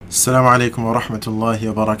Assalamu alaikum wa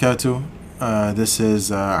rahmatullahi wa barakatuh. This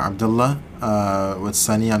is Abdullah with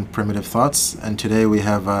Sunny on Primitive Thoughts, and today we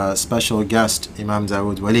have a special guest, Imam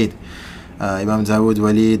Dawood Walid. Imam Dawood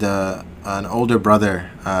Walid, an older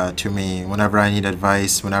brother to me. Whenever I need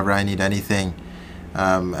advice, whenever I need anything,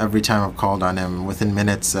 every time I've called on him, within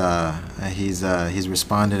minutes he's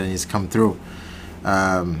responded and he's come through.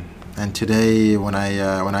 And today, when I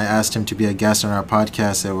asked him to be a guest on our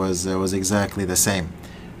podcast, it was exactly the same.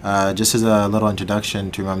 Just as a little introduction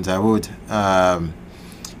to Imam Dawood, Imam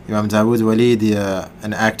Dawood Walid,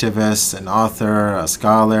 an activist, an author, a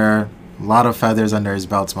scholar, a lot of feathers under his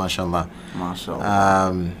belts, mashallah.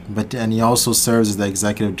 MashaAllah. And he also serves as the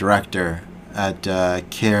executive director at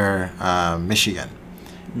CARE Michigan.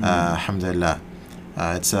 Alhamdulillah.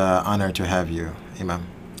 It's an honor to have you, Imam.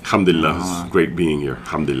 Alhamdulillah, it's great being here.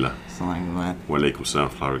 Alhamdulillah. Assalamu Wa alaikum salam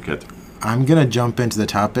wa barakatuh. I'm going to jump into the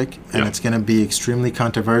topic, and Yeah. it's going to be extremely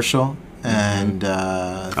controversial. And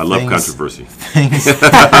I love controversy.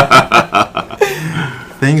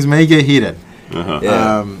 Things may get heated.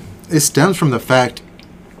 Yeah. It stems from the fact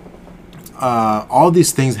all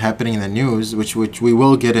these things happening in the news, which we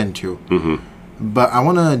will get into. But I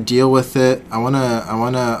want to deal with it. I want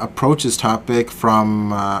to approach this topic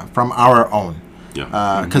from our own.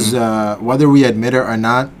 Yeah. Because whether we admit it or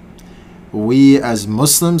not, we as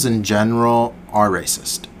Muslims in general are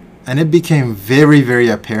racist. And it became very, very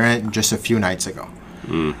apparent just a few nights ago.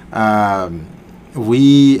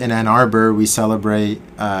 We in Ann Arbor, we celebrate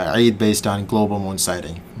Eid based on global moon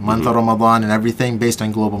sighting. Month of Ramadan and everything based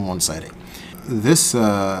on global moon sighting. This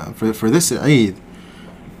for this Eid,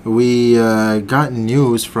 we got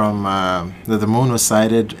news from that the moon was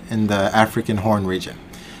sighted in the African Horn region.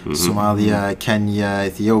 Somalia, Kenya,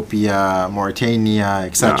 Ethiopia, Mauritania,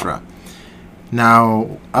 etc.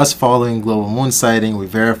 Now, us following global moon sighting, we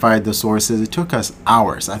verified the sources. It took us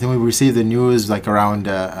hours. I think we received the news like around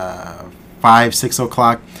 5, 6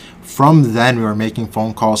 o'clock. From then, we were making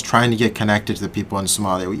phone calls, trying to get connected to the people in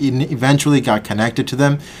Somalia. We eventually got connected to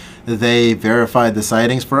them. They verified the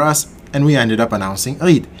sightings for us, and we ended up announcing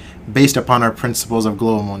Eid based upon our principles of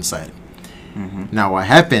global moon sighting. Now, what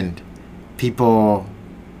happened? There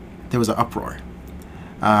was an uproar.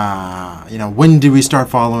 When did we start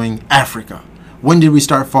following Africa? When did we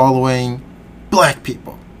start following black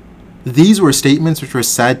people? These were statements which were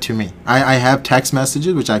said to me. I have text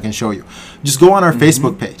messages which I can show you. Just go on our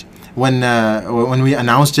Facebook page. When we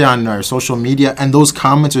announced it on our social media, and those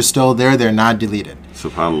comments are still there, they're not deleted.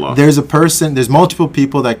 SubhanAllah. There's multiple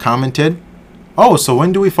people that commented, oh, so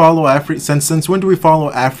when do we follow since when do we follow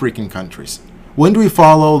African countries? When do we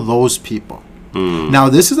follow those people? Now,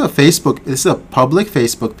 this is a public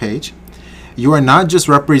Facebook page. You are not just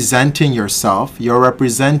representing yourself. You're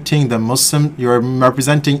representing the Muslim. You're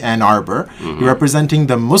representing Ann Arbor. You're representing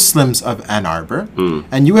the Muslims of Ann Arbor.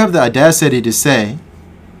 And you have the audacity to say,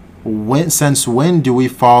 since when do we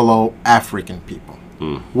follow African people?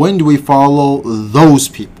 When do we follow those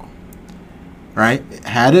people? Right?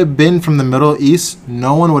 Had it been from the Middle East,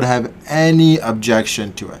 no one would have any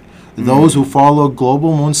objection to it. Those who follow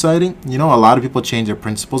global moon sighting, a lot of people change their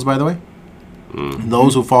principles, by the way.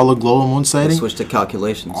 Those who follow global moon sighting, Switch to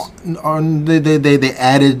calculations. they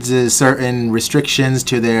added certain restrictions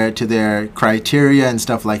to their criteria and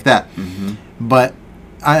stuff like that. But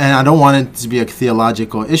I don't want it to be a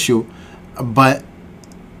theological issue, but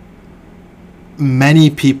many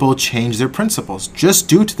people change their principles just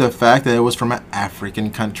due to the fact that it was from an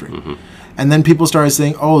African country. And then people started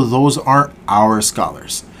saying, oh, those aren't our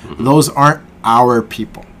scholars. Those aren't our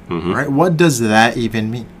people. Right? What does that even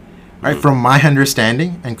mean? Right? From my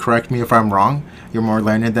understanding, and correct me if I'm wrong, you're more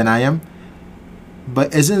learned than I am,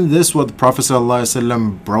 but isn't this what the Prophet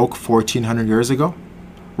ﷺ broke 1400 years ago?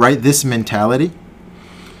 Right? This mentality?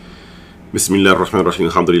 Bismillah ar-Rahman ar-Rahim.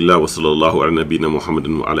 Alhamdulillah wa sallallahu ala nabiyyina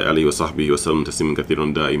Muhammadin wa ala alihi wa sahbihi wa sallam tasliman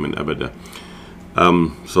kathiran da'iman abada.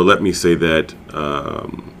 So let me say that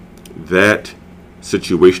that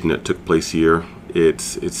situation that took place here,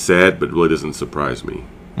 it's sad, but really doesn't surprise me.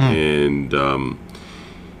 And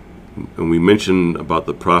we mentioned about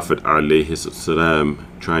the Prophet alayhi salam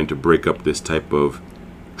trying to break up this type of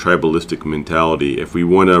tribalistic mentality. If we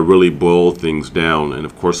want to really boil things down, and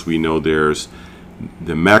of course we know there's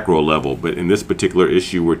the macro level, but in this particular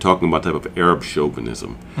issue we're talking about type of Arab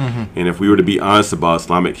chauvinism. And if we were to be honest about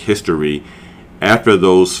Islamic history, after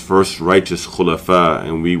those first righteous khulafa,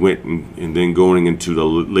 and we went and then going into the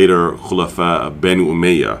later khulafa of Banu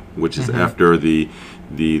Umayyah, which is after the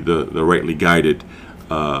rightly guided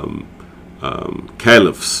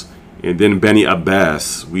caliphs, and then Bani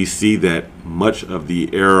Abbas, we see that much of the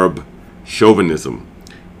Arab chauvinism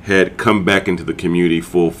had come back into the community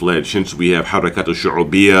full-fledged. Since we have Harakat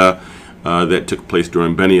al-Shu'ubiyya that took place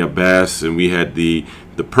during Bani Abbas, and we had the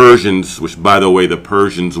Persians, which, by the way, the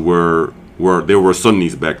Persians were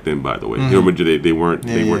Sunnis back then, by the way. They weren't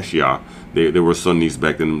Shia. They were Sunnis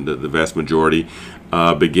back then. The vast majority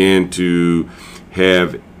began to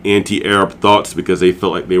have anti-Arab thoughts because they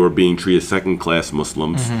felt like they were being treated second-class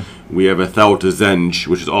Muslims. We have Athawt Zenj,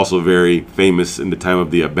 which is also very famous in the time of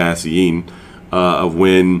the Abbasiyin, of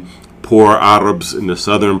when poor Arabs in the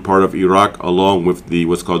southern part of Iraq, along with the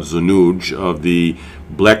what's called Zunuj, of the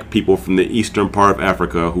black people from the eastern part of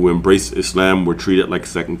Africa who embraced Islam, were treated like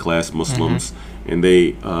second-class Muslims, and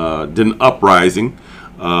they did an uprising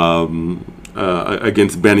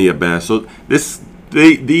against Bani Abbas. So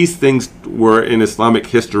these things were in Islamic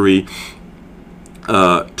history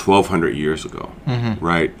 1,200 years ago,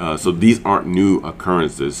 right? So these aren't new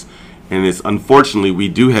occurrences, and it's unfortunately we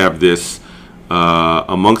do have this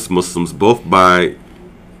amongst Muslims, both by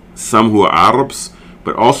some who are Arabs,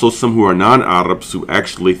 but also some who are non-Arabs who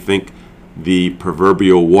actually think the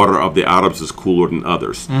proverbial water of the Arabs is cooler than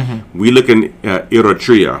others. We look in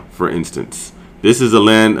Eritrea, for instance. This is the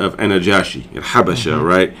land of Anajashi, Habasha,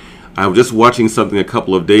 right? I was just watching something a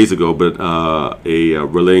couple of days ago, but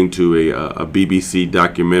relating to a BBC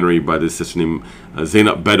documentary by this sister named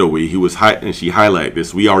Zainab Bedawi, who was and she highlighted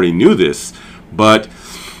this. We already knew this, but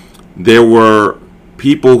there were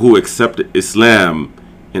people who accepted Islam,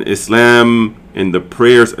 and Islam and the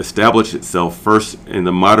prayers established itself first in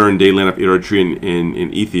the modern day land of Eritrea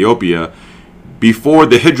in Ethiopia before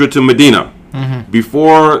the Hijrah to Medina.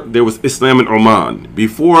 Before there was Islam in Oman,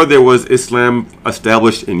 before there was Islam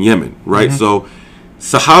established in Yemen, right? So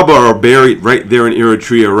Sahaba are buried right there in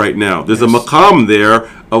Eritrea right now. There's a maqam there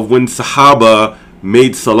of when Sahaba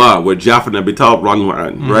made Salah with Jafar and Abi Talib,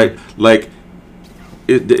 right? Like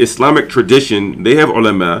the Islamic tradition, they have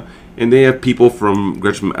ulama, and they have people from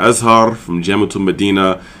Azhar, from Jamiatul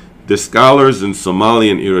Medina, the scholars in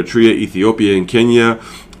Somalia and Eritrea, Ethiopia and Kenya.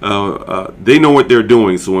 They know what they're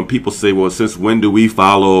doing. So when people say, well, since when do we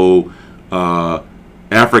follow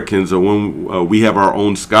Africans, or when we have our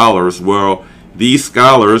own scholars? Well, these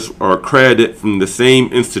scholars are accredited from the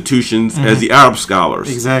same institutions as the Arab scholars.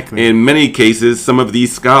 Exactly. In many cases, some of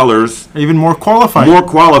these scholars are even more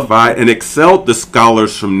qualified. And excelled the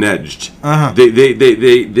scholars from Najd.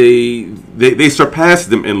 They surpassed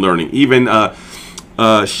them in learning. Even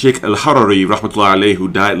Sheikh Al-Harari, rahmatullahi alayhi, who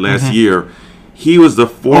died last year, he was the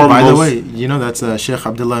foremost... by the way, you know that's Sheikh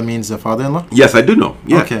Abdullah means the father-in-law? Yes, I do know.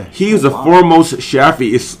 Yeah. Okay. He was the foremost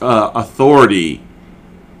Shafi'i authority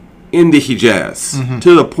in the Hijaz,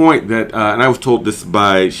 to the point that, and I was told this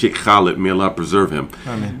by Sheikh Khalid, may Allah preserve him,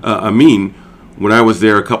 Amin, when I was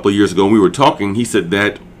there a couple of years ago and we were talking, he said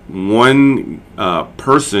that one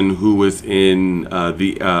person who was in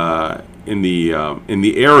the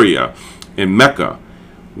area in Mecca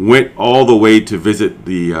went all the way to visit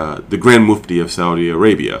the Grand Mufti of Saudi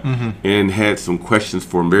Arabia and had some questions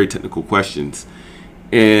for him, very technical questions.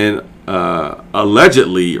 And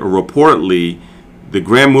allegedly or reportedly, the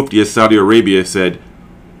Grand Mufti of Saudi Arabia said,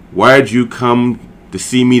 why did you come to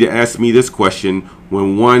see me to ask me this question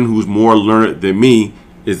when one who's more learned than me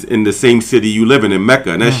is in the same city you live in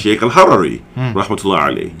Mecca? And that's Sheikh Al-Harari, rahmatullah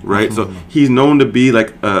alayhi, right? So he's known to be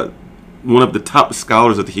like one of the top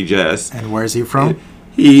scholars of the Hijaz. And where is he from?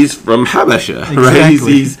 He's from Habasha, right?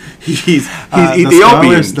 He's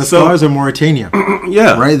Ethiopian. The scholars of Mauritania.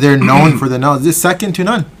 Yeah. Right? They're known for the knowledge. It's second to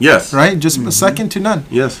none. Yes. Right? Just second to none.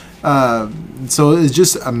 Yes. So it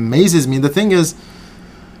just amazes me. The thing is...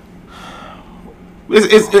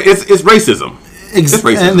 It's racism. It's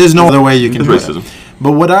racism. And there's no other way you can do racism. it.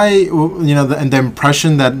 But what the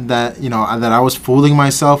impression that I was fooling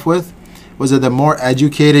myself with was that the more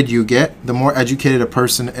educated you get, the more educated a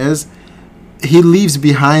person is, he leaves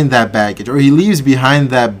behind that baggage, or he leaves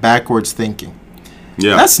behind that backwards thinking.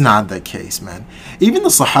 Yeah. That's not the case, man. Even the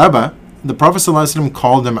Sahaba, the Prophet ﷺ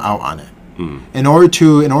called them out on it. In order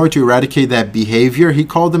to eradicate that behavior, he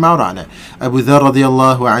called them out on it. Abu Dharr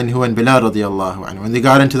radiallahu anhu and Bilal radiallahu anhu. When they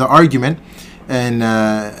got into the argument, and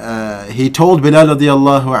he told Bilal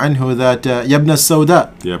radiallahu anhu that Yabna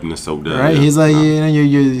Sauda. Yabna Sauda. Right? He's like,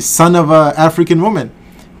 you son of an African woman.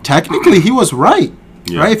 Technically, he was right.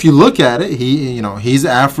 Yeah. Right? If you look at it, he's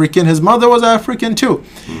African. His mother was African too.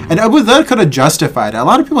 And Abu Dharr could have justified it. A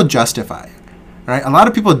lot of people justify it. Right? A lot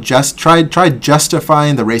of people just tried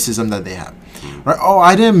justifying the racism that they have. Right? Oh,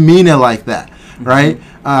 I didn't mean it like that. Right?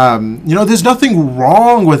 There's nothing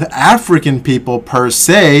wrong with African people per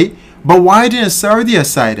se, but why didn't Saudi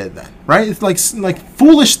cite it then? Right? It's like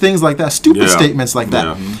foolish things like that, stupid statements like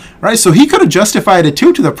that. Right? So he could have justified it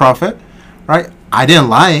too to the Prophet. Right? I didn't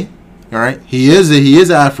lie. All right, he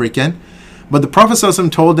is African, but the Prophet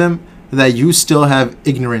ﷺ told him that you still have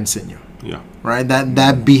ignorance in you. Yeah. Right,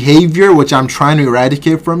 that behavior which I'm trying to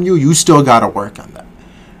eradicate from you, you still got to work on that.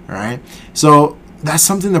 All right, so that's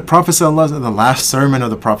something the Prophet ﷺ, the last sermon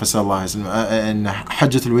of the Prophet ﷺ in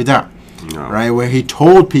Hajjatul Wida, right, where he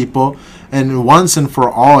told people, and once and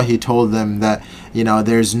for all, he told them that, you know,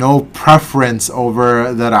 there's no preference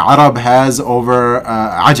over that Arab has over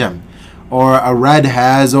Ajam, or a red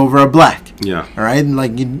has over a black. Yeah. All right,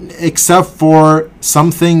 like, except for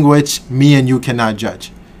something which me and you cannot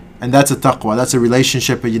judge. And that's a taqwa. That's a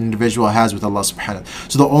relationship an individual has with Allah subhanahu wa ta'ala.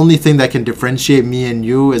 So the only thing that can differentiate me and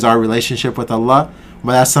you is our relationship with Allah.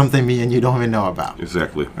 But that's something me and you don't even know about.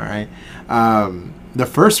 Exactly. All right. The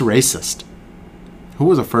first racist. Who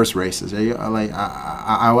was the first racist?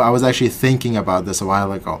 I was actually thinking about this a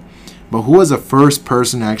while ago. But who was the first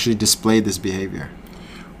person who actually displayed this behavior?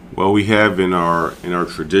 Well, we have in our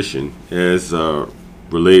tradition, as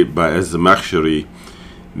relayed by Az-Zamakhshari,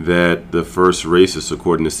 that the first racist,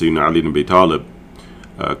 according to Sayyidina Ali ibn Abi Talib,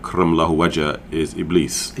 Karramallahu Wajha, is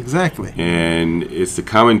Iblis. Exactly. And it's the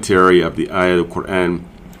commentary of the ayah of the Quran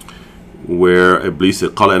where Iblis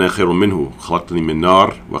said, قَالَ أَنَا خَيْرٌ مِّنْهُ خَلَقْتَنِي مِن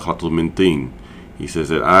نَارٍ وَخَلَقْتَهُ مِن طِينٍ. He says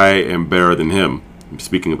that I am better than him. I'm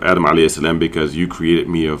speaking of Adam alayhi salam, because you created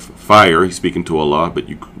me of fire. He's speaking to Allah, but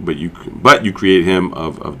you created him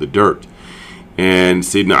of the dirt. And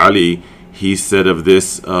Sayyidina Ali, he said of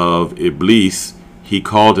this, of Iblis, he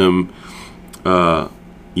called him Imam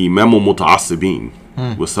al-Muta'assibin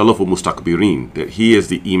wa Salaf al-Mustakbirin, that he is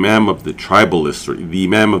the Imam of the tribalists, or the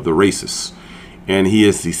Imam of the racists, and he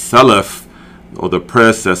is the Salaf, or the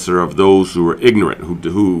predecessor of those who were ignorant,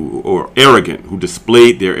 who or arrogant, who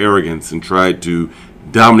displayed their arrogance and tried to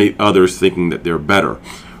dominate others, thinking that they're better,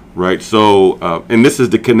 right? So, and this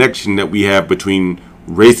is the connection that we have between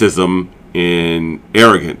racism and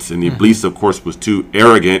arrogance. And Iblis, of course, was too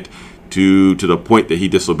arrogant to the point that he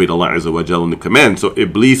disobeyed Allah Azza wa Jalla in the command. So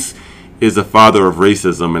Iblis is the father of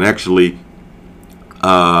racism. And actually,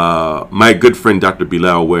 my good friend Dr.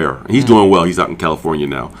 Bilal Ware, he's doing well. He's out in California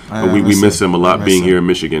now. We miss him a lot, being here in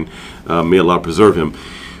Michigan. May Allah preserve him.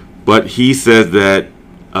 But he said that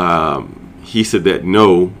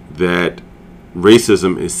no, that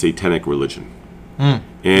racism is satanic religion.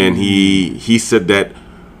 And he said that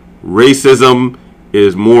racism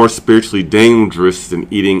is more spiritually dangerous than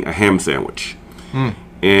eating a ham sandwich.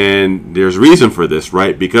 And there's reason for this,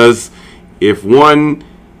 right? Because if one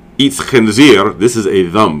eats khinzir, this is a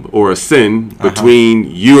dhanb, or a sin between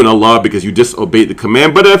you and Allah because you disobeyed the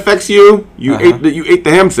command, but it affects you. You ate the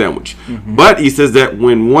ham sandwich. But he says that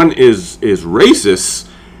when one is racist,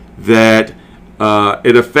 that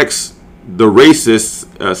it affects the racist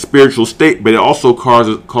spiritual state, but it also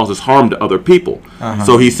causes harm to other people.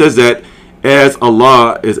 So he says that as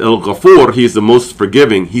Allah is Al-Ghafur, He is the most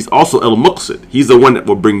forgiving, He's also Al-Muqsid. He's the one that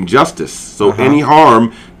will bring justice. So any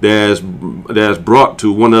harm that is brought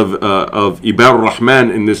to one of Ibad Rahman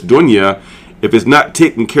in this dunya, if it's not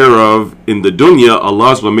taken care of in the dunya,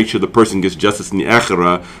 Allah is going to make sure the person gets justice in the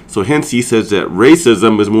akhirah. So hence he says that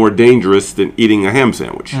racism is more dangerous than eating a ham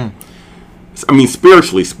sandwich. I mean,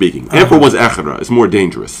 spiritually speaking, and for one's akhirah, it's more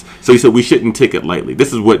dangerous. So he said we shouldn't take it lightly.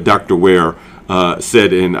 This is what Dr. Ware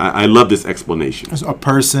said, and I love this explanation. So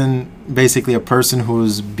basically a person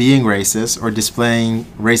who's being racist or displaying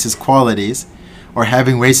racist qualities or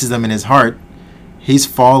having racism in his heart, he's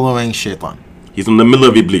following shaitan. He's in the middle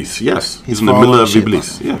of Iblis, yes. He's in the middle of shaitan,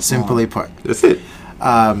 Iblis, yes. Simply put. That's it.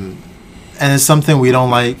 And it's something we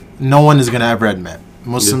don't like. No one is going to ever admit.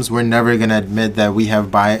 Muslims, we're never going to admit that we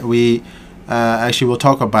have bias. Actually, we'll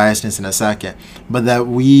talk about biasness in a second. But that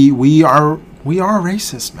we are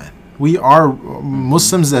racist, man. We are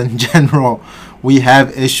Muslims in general. We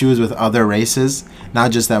have issues with other races, not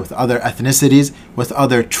just that, with other ethnicities, with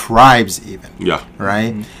other tribes even. Yeah.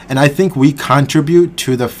 Right? And I think we contribute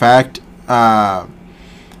to the fact,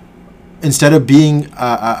 instead of being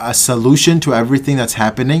a solution to everything that's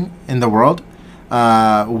happening in the world,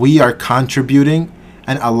 we are contributing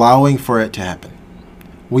and allowing for it to happen.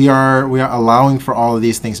 We are allowing for all of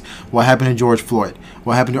these things. What happened to George Floyd?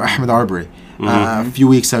 What happened to Ahmaud Arbery a few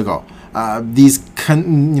weeks ago?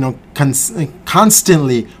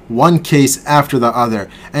 Constantly one case after the other,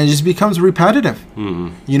 and it just becomes repetitive.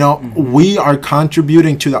 We are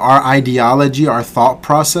contributing to our ideology, our thought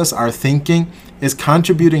process, our thinking is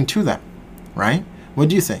contributing to that, right? What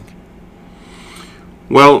do you think?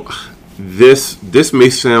 Well, this may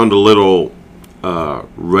sound a little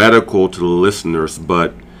radical to the listeners,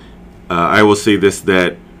 but I will say this,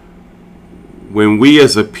 that when we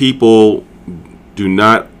as a people do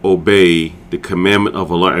not obey the commandment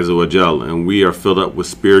of Allah Azza wa Jal, and we are filled up with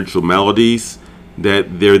spiritual maladies,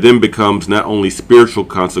 that there then becomes not only spiritual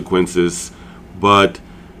consequences, but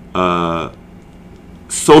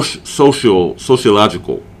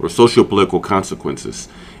sociological or socio-political consequences.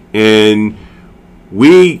 And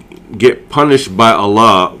we get punished by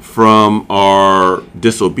Allah from our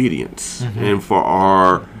disobedience and for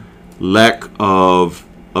our lack of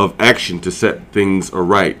action to set things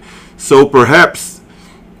aright. So perhaps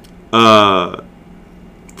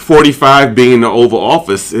 45 being in the Oval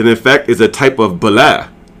Office, in effect, is a type of bala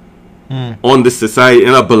on this society,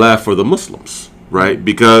 and a bala for the Muslims, right?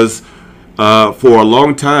 Because for a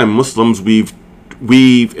long time, Muslims, we've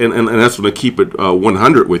and that's when I keep it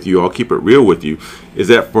 100 with you, I'll keep it real with you, is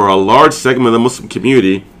that for a large segment of the Muslim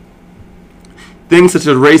community, things such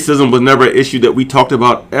as racism was never an issue that we talked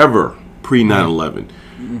about ever pre 9/11.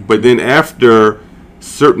 But then after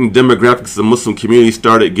certain demographics of the Muslim community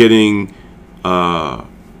started getting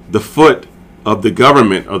the foot of the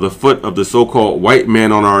government, or the foot of the so-called white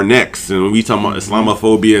man on our necks, and we talk about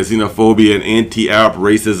Islamophobia, xenophobia, and anti-Arab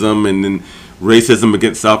racism, and then racism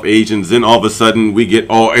against South Asians, then all of a sudden we get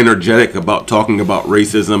all energetic about talking about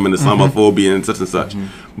racism and Islamophobia and such.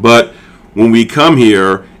 But when we come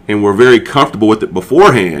here and we're very comfortable with it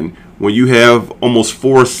beforehand, when you have almost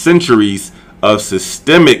 4 centuries of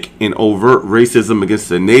systemic and overt racism against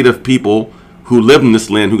the native people who lived in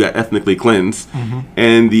this land, who got ethnically cleansed,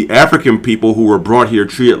 and the African people who were brought here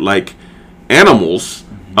treated like animals,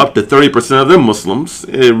 up to 30% of them Muslims,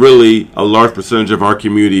 and really a large percentage of our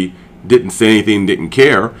community didn't say anything, didn't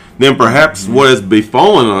care, then perhaps what has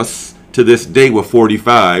befallen us to this day with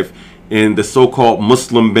 45 and the so-called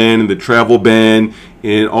Muslim ban and the travel ban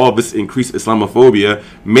and all of this increased Islamophobia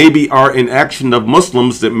maybe are inaction of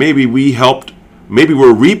Muslims that maybe we helped, maybe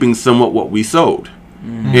we're reaping somewhat what we sowed.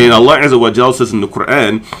 And Allah Azza wa Jalla says in the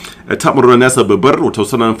Quran,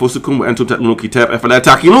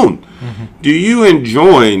 do you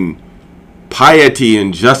enjoin piety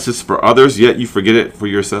and justice for others, yet you forget it for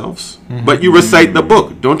yourselves? But you recite the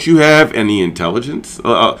book. Don't you have any intelligence?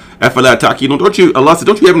 Don't you, Allah said,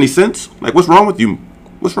 don't you have any sense? Like, what's wrong with you?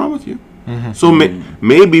 What's wrong with you? So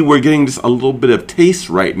maybe we're getting just a little bit of taste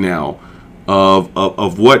right now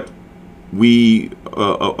of what we've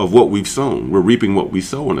sown. We're reaping what we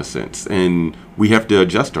sow, in a sense, and we have to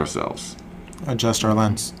adjust ourselves. Adjust our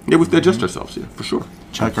lens. Yeah, we have to adjust ourselves. Yeah, for sure.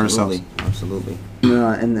 Check ourselves. Absolutely.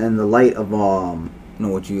 In the light of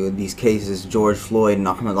these cases, George Floyd and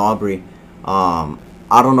Ahmaud Arbery, I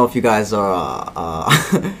don't know if you guys are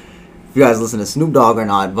if you guys listen to Snoop Dogg or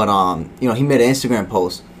not, but he made an Instagram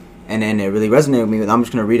post, and then it really resonated with me. I'm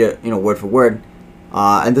just gonna read it, word for word.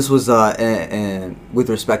 And this was with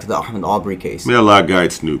respect to the Ahmaud Arbery case. May Allah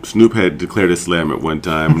guide Snoop. Snoop had declared Islam at one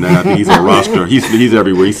time. Now I think he's on roster. He's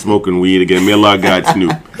everywhere. He's smoking weed again. May Allah guide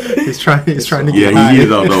Snoop. He's trying to get high. He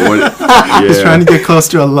don't know what. Yeah. He's trying to get close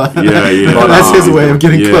to Allah. Yeah. But, that's his way of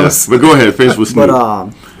getting close. But go ahead, finish with Snoop.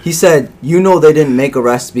 But he said, they didn't make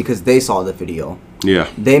arrests because they saw the video. Yeah.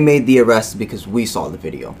 They made the arrests because we saw the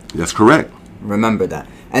video. That's correct. Remember that.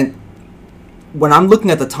 And when I'm looking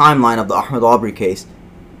at the timeline of the Ahmaud Arbery case,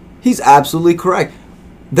 he's absolutely correct.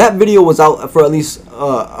 That video was out for at least,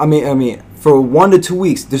 for 1 to 2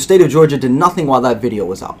 weeks. The state of Georgia did nothing while that video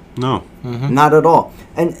was out. No. Not at all.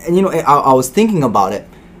 And I was thinking about it.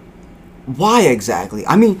 Why exactly?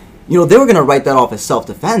 I mean, they were going to write that off as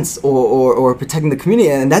self-defense or protecting the community,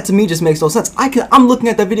 and that to me just makes no sense. I'm looking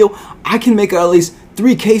at that video. I can make at least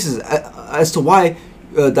 3 cases as to why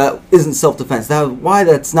that isn't self-defense. Why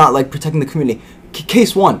that's not like protecting the community.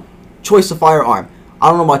 Case 1, choice of firearm. I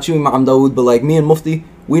don't know about you, Imam Dawood, but like me and Mufti,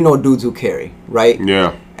 we know dudes who carry, right?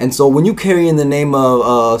 Yeah. And so when you carry in the name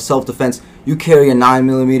of self-defense, you carry a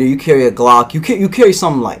 9mm, you carry a Glock, you carry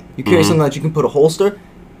something light. You carry something that you can put a holster.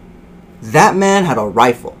 That man had a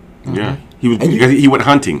rifle. Yeah. He went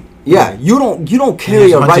hunting. Yeah, you don't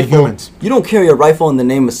carry a rifle. Humans. You don't carry a rifle in the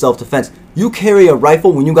name of self-defense. You carry a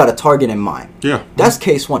rifle when you got a target in mind. Yeah. That's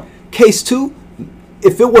case 1. Case 2,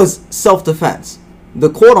 if it was self-defense, the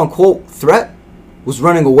quote-unquote threat was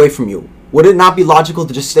running away from you. Would it not be logical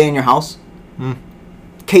to just stay in your house?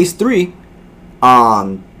 Case 3,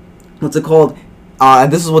 what's it called?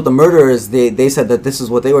 And this is what the murderers, they said that this is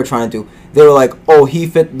what they were trying to do. They were like, oh, he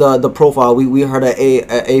fit the profile. We heard a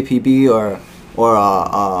APB or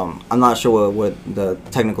I'm not sure what the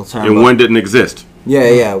technical term. And one didn't exist.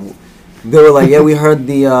 Yeah. They were like, yeah, we heard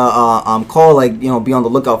the call, like, be on the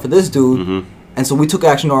lookout for this dude. And so we took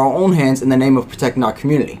action to our own hands in the name of protecting our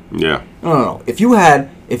community. Yeah. No. If you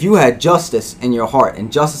had justice in your heart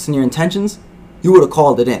and justice in your intentions, you would have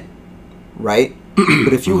called it in, right?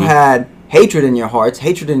 But if you had hatred in your hearts,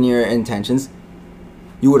 hatred in your intentions,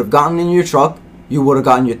 you would have gotten in your truck, you would have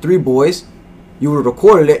gotten your 3 boys, you would have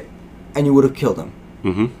recorded it, and you would have killed them.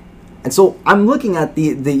 Mm-hmm. And so I'm looking at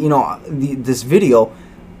this video,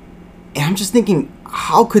 and I'm just thinking,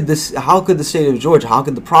 how could the state of Georgia, how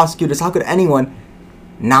could the prosecutors, how could anyone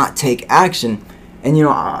not take action? And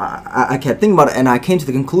I kept thinking about it, and I came to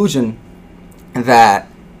the conclusion that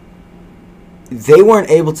they weren't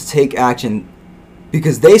able to take action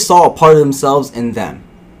because they saw a part of themselves in them,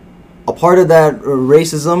 a part of that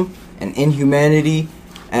racism and inhumanity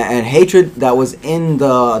and hatred that was in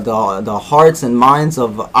the hearts and minds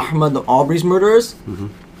of Ahmaud Arbery's murderers. Mm-hmm.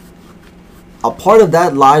 A part of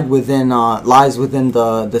that lies within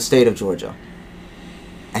the state of Georgia,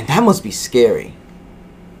 and that must be scary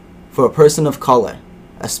for a person of color,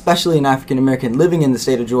 especially an African American living in the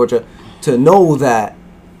state of Georgia, to know that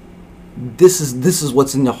this is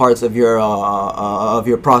what's in the hearts of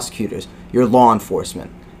your prosecutors, your law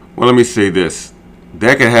enforcement. Well, let me say this.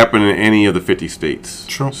 That could happen in any of the 50 states.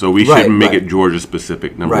 True. So we shouldn't make it Georgia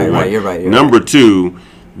specific, number one. Right, you're right. Number two,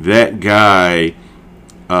 that guy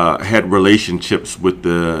had relationships with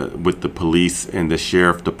the police and the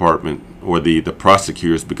sheriff department or the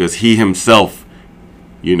prosecutors because he himself,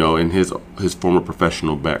 in his former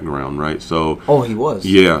professional background, right? So he was.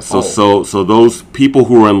 Yeah. So those people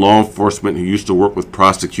who are in law enforcement who used to work with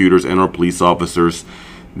prosecutors and or police officers,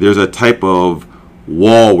 there's a type of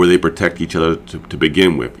wall where they protect each other to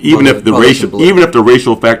begin with, even if the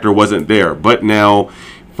racial factor wasn't there. But now,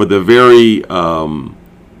 for the very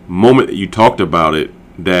moment that you talked about it,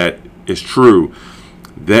 that is true.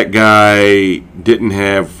 That guy didn't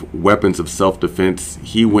have weapons of self-defense.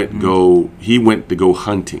 He went to go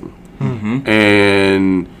hunting,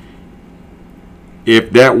 and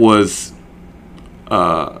if that was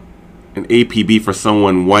an APB for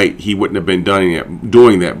someone white, he wouldn't have been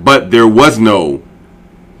doing that. But there was no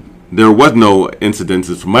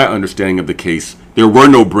incidences, from my understanding of the case. There were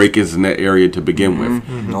no break-ins in that area to begin with.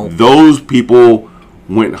 Nope. Those people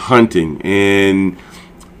went hunting, and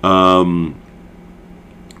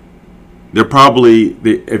they're probably,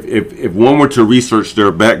 if one were to research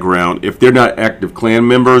their background, if they're not active Klan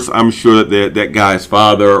members, I'm sure that guy's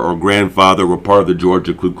father or grandfather were part of the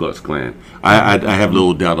Georgia Ku Klux Klan. I have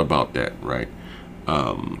little doubt about that, right?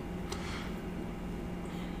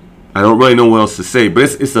 I don't really know what else to say, but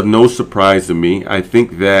it's of no surprise to me. I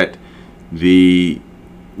think that the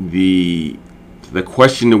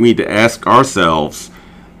question that we need to ask ourselves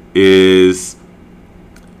is,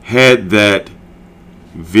 had that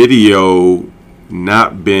video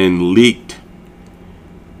not been leaked,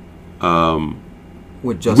 we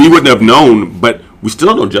wouldn't have known, but we still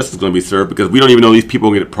don't know justice is going to be served because we don't even know these people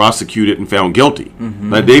are going to get prosecuted and found guilty.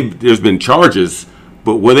 Like there's been charges,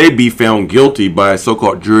 but will they be found guilty by a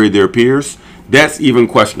so-called jury of their peers? That's even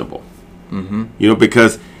questionable.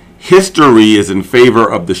 Because history is in favor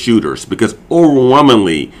of the shooters, because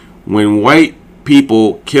overwhelmingly when white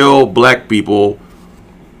people kill black people,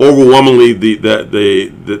 overwhelmingly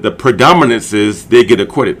the predominance is they get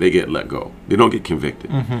acquitted, they get let go, they don't get convicted.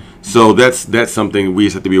 So that's something we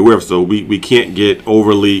just have to be aware of. So we can't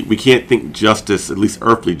we can't think justice, at least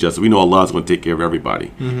earthly justice. We know Allah's going to take care of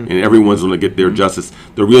everybody, and everyone's going to get their justice.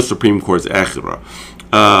 The real Supreme Court is Akhirah.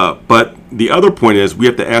 But the other point is, we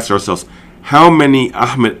have to ask ourselves, how many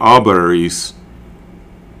Ahmaud Arbery's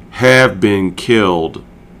have been killed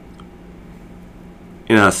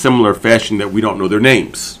in a similar fashion that we don't know their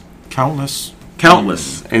names? Countless.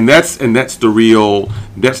 And that's the real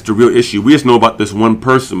issue. We just know about this one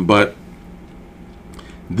person, but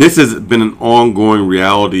this has been an ongoing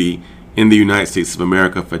reality in the United States of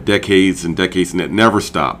America for decades and decades, and it never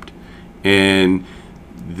stopped. And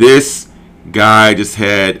this guy just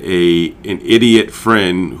had an idiot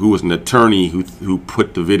friend who was an attorney who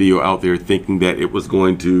put the video out there thinking that it was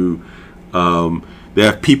going to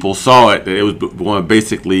that if people saw it, that it was going to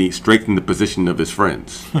basically strengthen the position of his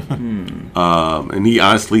friends. And he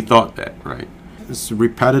honestly thought that, right? It's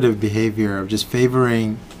repetitive behavior of just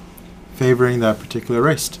favoring that particular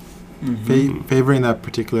race. Favoring that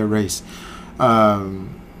particular race.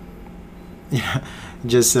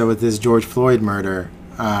 Just with this George Floyd murder,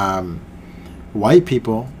 white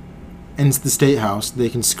people in the State House, they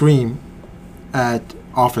can scream at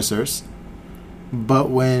officers, but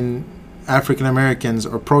when African Americans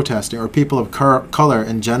are protesting, or people of color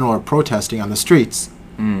in general are protesting on the streets,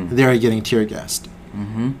 they are getting tear gassed.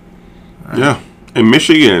 Right? Yeah. In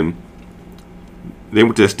Michigan, they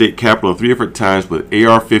went to the state capitol 3 different times with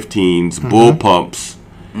AR-15s, bull pumps,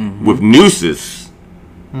 with nooses,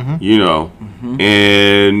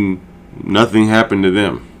 and nothing happened to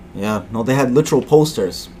them. Yeah, no, they had literal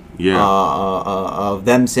posters. Yeah. Of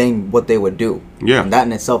them saying what they would do. Yeah. And that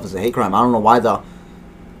in itself is a hate crime. I don't know why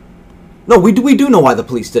we do know why the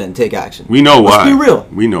police didn't take action. We know why. Let's be real.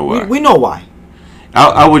 We know why. We know why.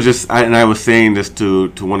 I was saying this to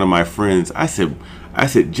one of my friends. I said,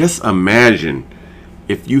 just imagine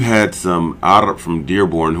if you had some Arab from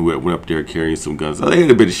Dearborn who had went up there carrying some guns. They'd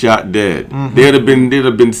have been shot dead. Mm-hmm. They'd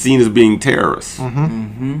have been seen as being terrorists.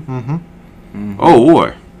 Oh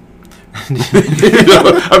boy.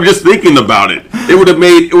 I'm just thinking about it. It would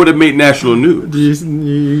have made national news.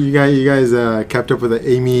 You guys kept up with the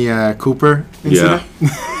Amy Cooper incident?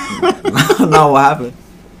 Yeah. No, what happened?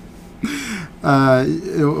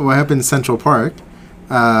 What happened in Central Park?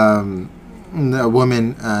 A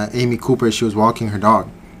woman, Amy Cooper, she was walking her dog,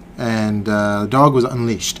 and the dog was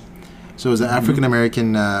unleashed. So it was an African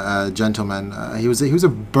American gentleman. He was a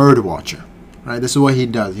bird watcher, right? This is what he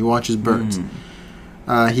does. He watches birds.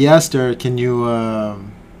 He asked her, "Can you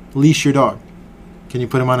leash your dog? Can you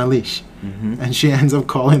put him on a leash?" And she ends up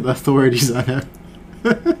calling the authorities on him.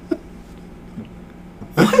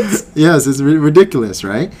 What? Yes, it's ridiculous,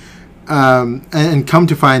 right? And come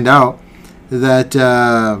to find out that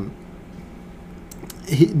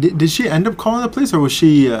did she end up calling the police, or was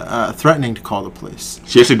she threatening to call the police?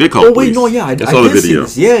 She actually did call the police. Wait, no, yeah, I saw the did see video.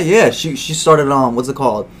 this. Yeah. She started what's it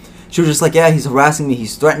called? She was just like, yeah, he's harassing me,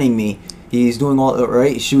 he's threatening me, he's doing all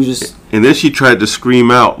right. She was just, And then she tried to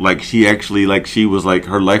scream out like she was like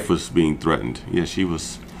her life was being threatened. Yeah, she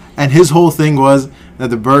was. And his whole thing was that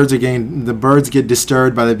the birds get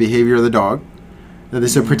disturbed by the behavior of the dog. That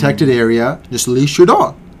it's a protected area. Just leash your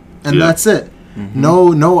dog, and Yeah. that's it.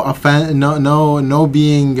 No offense. No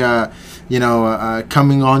being.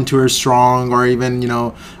 Coming on to her strong, or even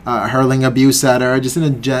hurling abuse at her. Just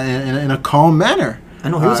in a calm manner. I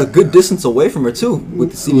know he was a good distance away from her too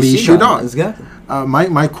with the CDC. Leash your dog. Exactly.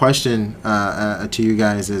 My question to you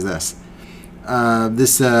guys is this: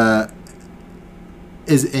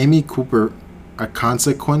 is Amy Cooper a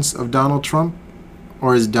consequence of Donald Trump,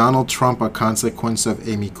 or is Donald Trump a consequence of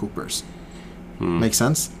Amy Cooper's? Make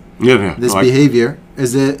sense? Yeah. This behavior,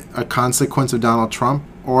 is it a consequence of Donald Trump,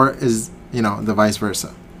 or is the vice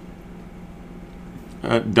versa?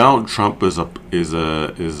 Donald Trump is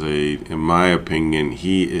in my opinion,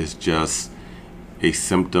 he is just a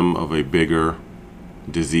symptom of a bigger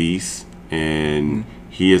disease, and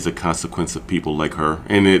he is a consequence of people like her,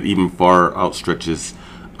 and it even far outstretches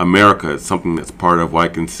America. It's something that's part of what I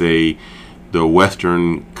can say the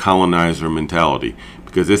Western colonizer mentality,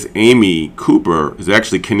 because this Amy Cooper is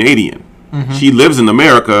actually Canadian. She lives in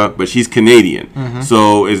America, but she's Canadian.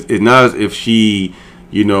 So it's not as if she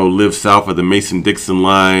lives south of the Mason-Dixon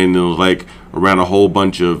line and was like around a whole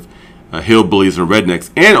bunch of hillbillies and rednecks.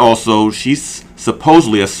 And also, she's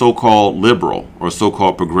supposedly a so-called liberal or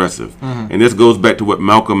so-called progressive. And this goes back to what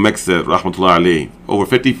Malcolm X said, rahmatullahi alayhi, over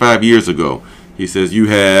 55 years ago. He says you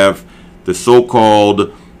have the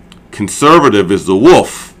so-called conservative is the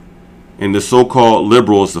wolf, and the so-called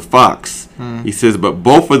liberal is the fox. He says, but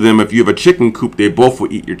both of them, if you have a chicken coop, they both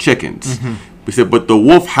will eat your chickens. He said, but the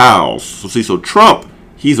wolf howls. So Trump,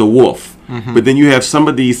 he's a wolf. But then you have some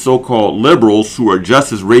of these so-called liberals who are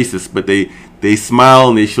just as racist, but they smile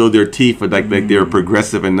and they show their teeth like they're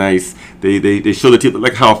progressive and nice. They show their teeth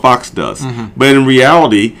like how a fox does. But in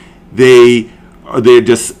reality, they're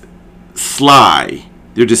just sly.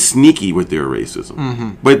 They're just sneaky with their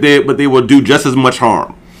racism. But they will do just as much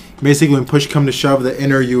harm. Basically, when push come to shove, the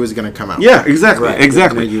inner you is going to come out. Yeah, exactly, Right.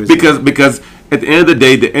 exactly. The inner you is Because at the end of the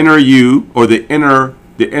day, the inner you, or the inner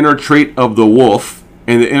trait of the wolf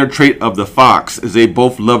and the inner trait of the fox is they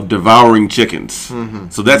both love devouring chickens.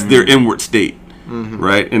 So that's their inward state,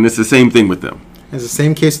 right? And it's the same thing with them. It's the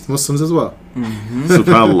same case with Muslims as well.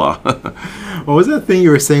 SubhanAllah. What was that thing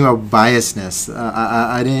you were saying about biasness?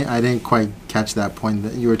 I didn't quite catch that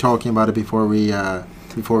point. You were talking about it before we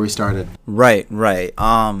started. Right.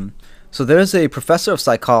 So there's a professor of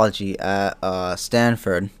psychology at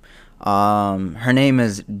Stanford. Her name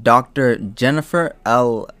is Dr. Jennifer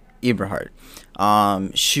L. Eberhardt.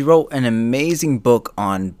 She wrote an amazing book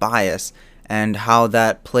on bias and how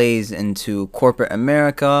that plays into corporate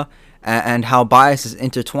America and how bias is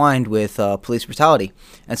intertwined with police brutality.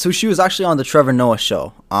 And so she was actually on the Trevor Noah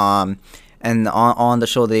show. And on the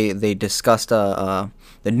show they discussed the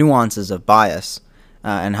nuances of bias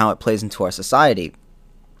and how it plays into our society.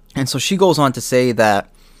 And so she goes on to say that,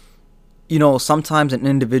 sometimes an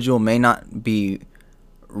individual may not be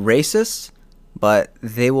racist, but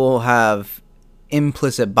they will have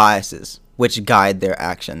implicit biases which guide their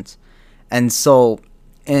actions. And so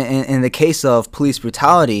in the case of police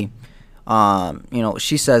brutality,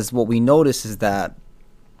 she says what we notice is that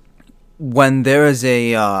when there is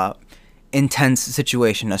a intense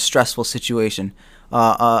situation, a stressful situation,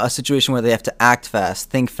 a situation where they have to act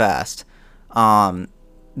fast, think fast,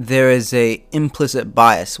 there is a implicit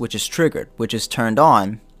bias which is triggered, which is turned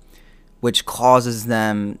on, which causes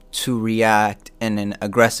them to react in an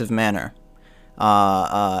aggressive manner,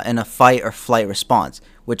 in a fight or flight response,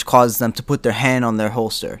 which causes them to put their hand on their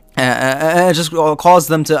holster, and it just causes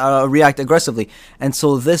them to react aggressively. And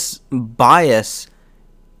so this bias,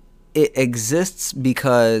 it exists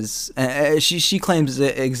because she claims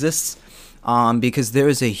it exists because there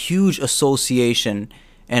is a huge association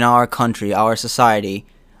in our country, our society.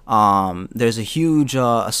 There's a huge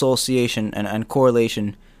association and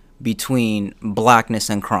correlation between blackness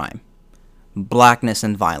and crime, blackness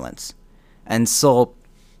and violence. And so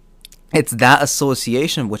it's that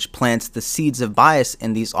association which plants the seeds of bias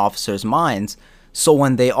in these officers' minds. So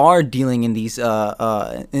when they are dealing in these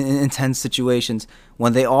intense situations,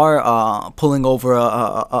 when they are pulling over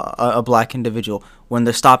a black individual, when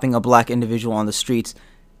they're stopping a black individual on the streets,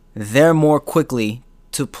 they're more quickly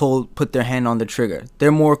to put their hand on the trigger.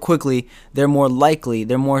 They're more likely,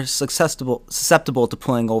 they're more susceptible to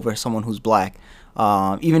pulling over someone who's black,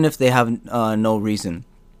 even if they have no reason.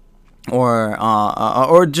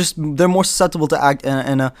 Or just they're more susceptible to act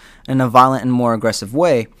in a violent and more aggressive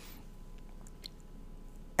way.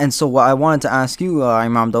 And so what I wanted to ask you,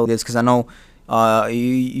 Imam, though, is because I know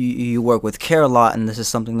you work with CARE a lot, and this is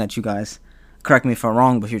something that you guys, correct me if I'm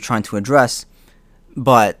wrong, but you're trying to address.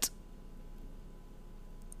 But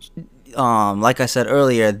like I said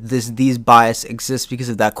earlier, these bias exist because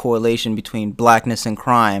of that correlation between blackness and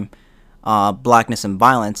crime, blackness and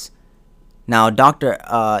violence. Now, Dr.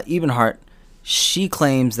 Ebenhart, she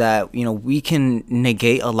claims that, you know, we can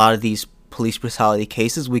negate a lot of these police brutality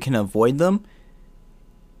cases. We can avoid them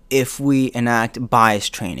if we enact bias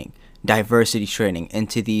training, diversity training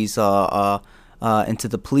into these into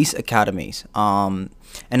the police academies. And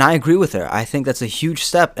I agree with her. I think that's a huge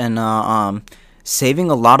step in saving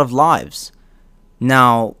a lot of lives.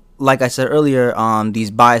 Now, like I said earlier,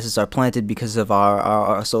 these biases are planted because of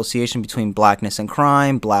our association between blackness and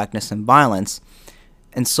crime, blackness and violence.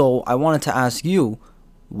 And so I wanted to ask you,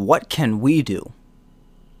 what can we do,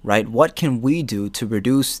 right? What can we do to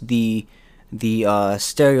reduce the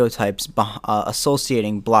stereotypes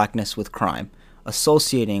associating blackness with crime,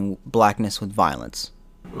 associating blackness with violence?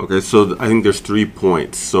 Okay, so I think there's 3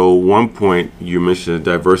 points. So one point, you mentioned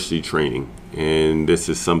diversity training, and this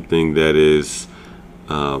is something that is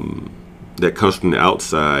that comes from the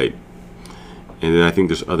outside. And then I think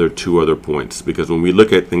there's 2 other points, because when we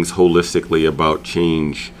look at things holistically about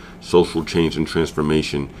change, social change and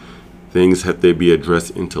transformation, things have to be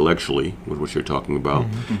addressed intellectually, with what you're talking about.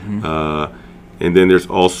 And then there's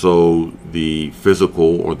also the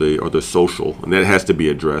physical or the social, and that has to be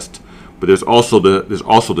addressed. But there's also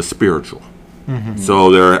the spiritual.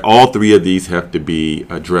 So all 3 of these have to be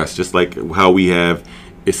addressed, just like how we have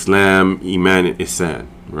Islam, Iman, and Ihsan,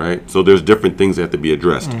 right? So there's different things that have to be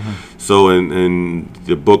addressed. So in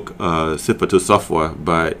the book Sifatu Safwa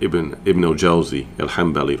by Ibn al-Jawzi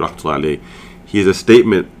al-Hanbali, rahmatullahi alayhi, he has a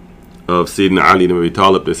statement of Sayyidina Ali ibn Abi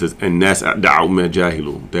Talib that says, "An-nas a'da'u ma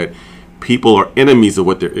jahilu," that people are enemies of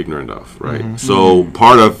what they're ignorant of, right? So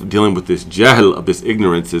part of dealing with this jahl, of this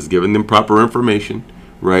ignorance, is giving them proper information,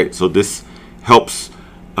 right? So this helps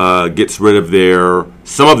gets rid of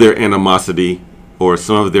some of their animosity or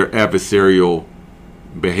some of their adversarial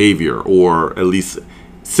behavior, or at least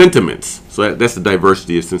sentiments. So that's the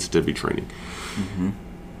diversity of sensitivity training.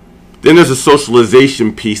 Then there's a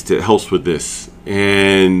socialization piece that helps with this,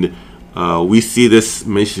 and we see this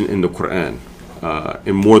mentioned in the Quran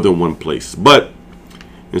in more than one place. But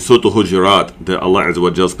in Surah Al-Hujurat, that Allah Azza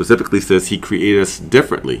wa Jal specifically says He created us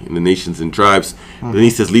differently in the nations and tribes. Then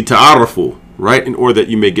He says, "Li-ta'arafu," right, in order that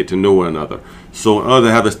you may get to know one another. So in order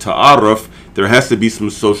to have this ta'aruf, there has to be some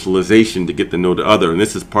socialization to get to know the other. And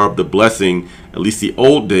this is part of the blessing, at least the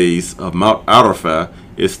old days of Mount Arafah.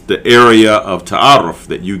 It's the area of ta'aruf,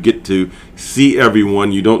 that you get to see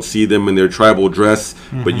everyone. You don't see them in their tribal dress,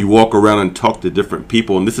 but you walk around and talk to different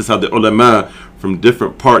people. And this is how the ulama from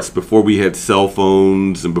different parts, before we had cell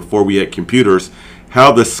phones and before we had computers,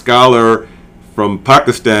 how the scholar from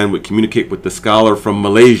Pakistan would communicate with the scholar from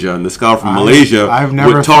Malaysia, and the scholar from Malaysia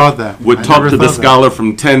would talk to the scholar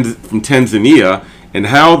from Tanzania, and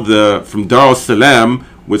how from Dar es Salaam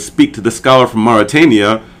would speak to the scholar from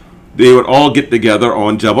Mauritania. They would all get together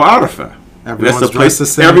on Jabal Arafah. Everyone's dressed the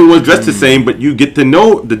same. Everyone's dressed the same, but you get to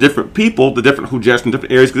know the different people, the different Hujjaj from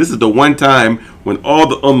different areas, because this is the one time when all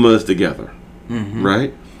the ummah is together,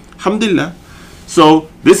 right? Alhamdulillah. So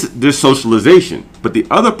there's socialization, but the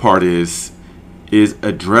other part is is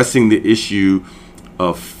addressing the issue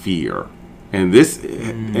of fear. And this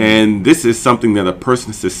is something that a person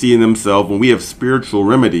has to see in themselves. When we have spiritual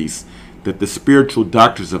remedies that the spiritual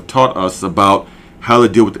doctors have taught us about how to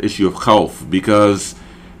deal with the issue of khawf, because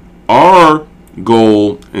our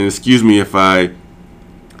goal, and excuse me if I'm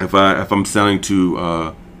sounding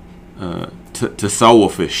too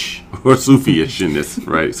tasawwufish or Sufi-ish in this,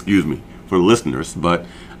 right? Excuse me for the listeners, but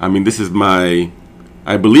I mean, this is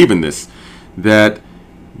I believe in this, that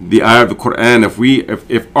the ayah of the Quran,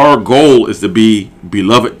 if our goal is to be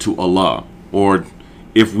beloved to Allah, or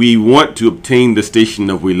if we want to obtain the station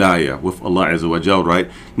of wilayah with Allah Azza wa Jal, right?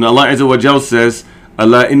 Now Allah Azza wa Jal says,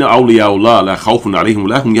 Allah inna awliya Allah la khawfun alayhim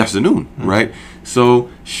wa la hum yahzanun, right? So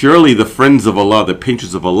surely the friends of Allah, the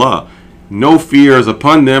patrons of Allah, no fear is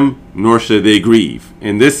upon them, nor should they grieve.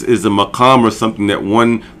 And this is a maqam, or something that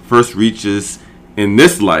one first reaches in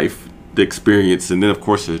this life, the experience, and then of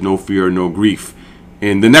course there's no fear, no grief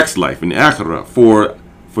in the next life, in the akhirah, for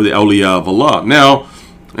the awliya of Allah. Now,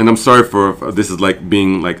 and I'm sorry for this is like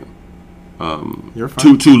being like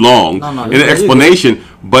too long in an explanation,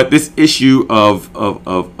 but this issue of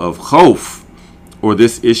khawf, or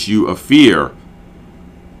this issue of fear,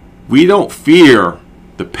 we don't fear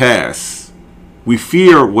the past, we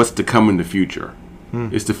fear what's to come in the future.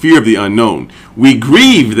 It's the fear of the unknown. We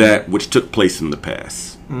grieve that which took place in the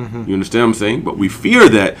past. You understand what I'm saying? But we fear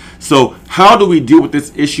that. So how do we deal with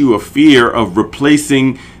this issue of fear, of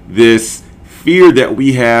replacing this fear that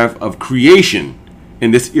we have of creation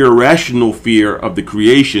and this irrational fear of the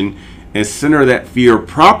creation, and center that fear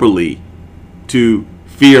properly to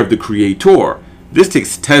fear of the Creator? This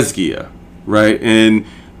takes tazkiyah, right? And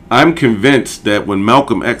I'm convinced that when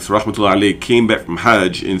Malcolm X, rahmatullahi alayhi, came back from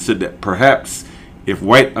Hajj and said that perhaps if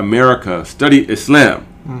white America studied Islam,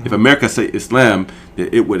 if America studied Islam,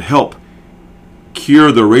 that it would help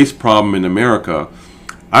cure the race problem in America,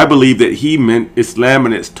 I believe that he meant Islam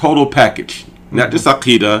in its total package, not just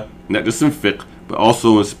Aqidah, not just in fiqh, but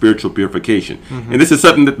also in spiritual purification. And this is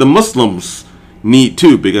something that the Muslims need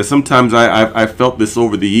too, because sometimes I've felt this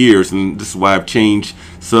over the years, and this is why I've changed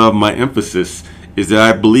some of my emphasis, is that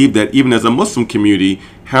I believe that even as a Muslim community,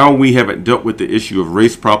 how we haven't dealt with the issue of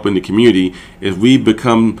race properly in the community is we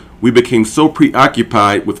became so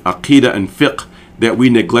preoccupied with Aqidah and fiqh that we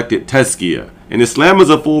neglected tazkiyah. And Islam is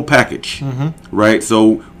a full package, right?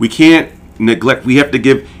 So we can't neglect. We have to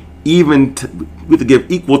give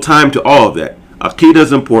equal time to all of that. Aqidah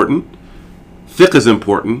is important, fiqh is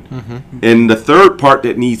important, and the third part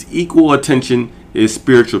that needs equal attention is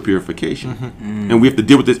spiritual purification. And we have to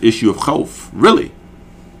deal with this issue of khawf, really,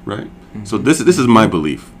 right? So this is my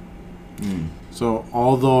belief. So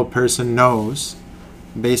although a person knows,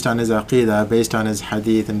 based on his aqidah, based on his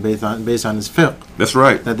hadith, and based on his fiqh, that's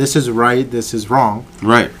right, that this is right, this is wrong,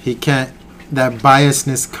 right, he can't, that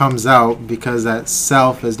biasness comes out because that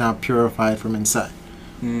self is not purified from inside.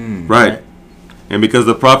 Right. And because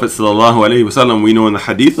the Prophet sallallahu alaihi wasallam, we know in the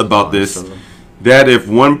hadith about this, that if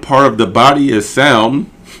one part of the body is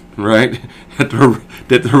sound, right, that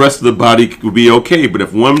the rest of the body will be okay. But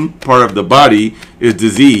if one part of the body is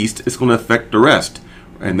diseased, it's going to affect the rest.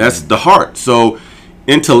 And that's the heart. So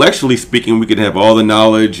intellectually speaking, we can have all the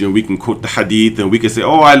knowledge, and we can quote the hadith, and we can say,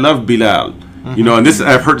 oh, I love Bilal. You know, and this,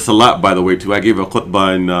 I've heard this a lot, by the way, too. I gave a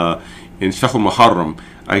khutbah in Shahr Muharram.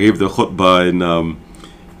 I gave the khutbah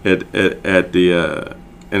at the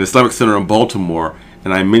an Islamic Center in Baltimore,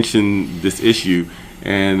 and I mentioned this issue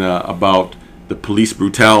and about the police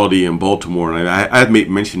brutality in Baltimore, and I had made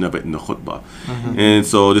mention of it in the khutbah. And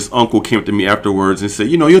so this uncle came up to me afterwards and said,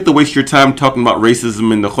 you have to waste your time talking about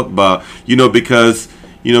racism in the khutbah, because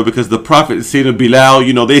the Prophet said to Bilal,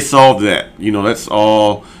 they solved that. That's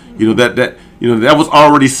all. That was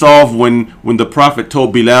already solved when the Prophet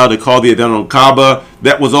told Bilal to call the Adhan al-Kaaba.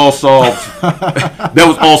 That was all solved. That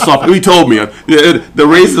was all solved. He told me the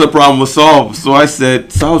racism problem was solved. So I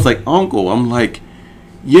was like, uncle, I'm like,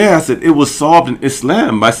 yeah, I said, it was solved in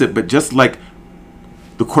Islam. I said, but just like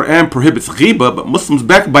the Quran prohibits ghiba, but Muslims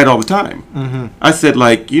backbite all the time. I said,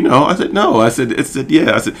 no. I said,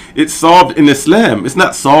 it's solved in Islam. It's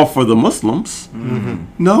not solved for the Muslims.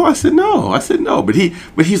 No, I said, no. But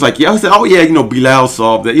he's like, yeah. I said, oh yeah, Bilal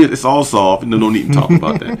solved that. It's all solved. No need to talk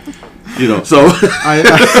about that. So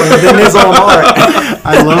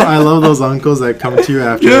I love those uncles that come to you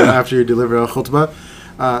after you deliver a khutbah.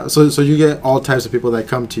 So you get all types of people that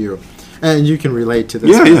come to you, and you can relate to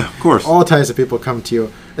this. Yeah, of course. All types of people come to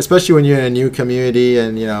you, especially when you're in a new community,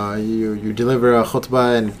 and you deliver a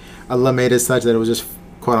khutbah, and Allah made it such that it was just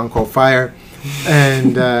quote unquote fire,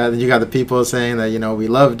 and then you got the people saying that we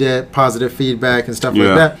loved it, positive feedback and stuff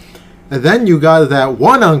like that, and then you got that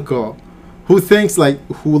one uncle who thinks like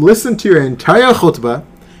who listened to your entire khutbah,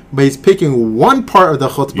 but he's picking one part of the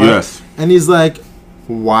khutbah, Yes. and he's like,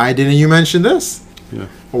 "Why didn't you mention this? Yeah.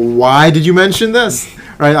 Why did you mention this?"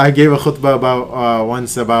 Right? I gave a khutbah about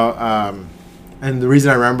once about, and the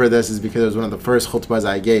reason I remember this is because it was one of the first khutbahs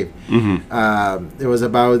I gave. It was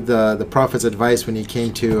about the Prophet's advice when he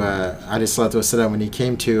came to alayhi salatu wasalam, when he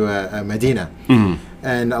came to Medina.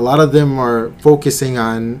 And a lot of them are focusing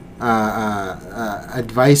on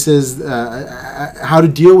advices, how to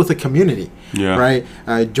deal with the community, Yeah. right?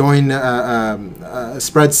 Join,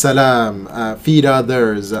 spread salam, feed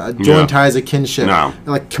others, join Yeah. ties of kinship, No.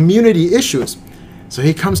 like community issues. So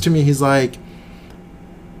he comes to me, he's like,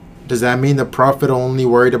 does that mean the Prophet only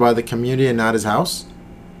worried about the community and not his house?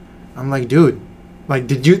 I'm like, dude, like,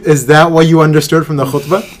 is that what you understood from the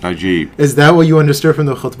khutbah? Ajib. Is that what you understood from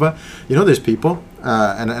the khutbah? You know, there's people,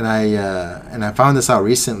 and I found this out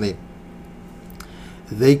recently.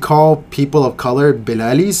 They call people of color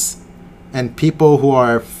Bilalis, and people who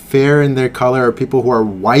are fair in their color or people who are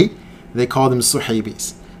white, they call them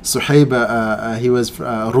Suhaybis. Suhayb, he was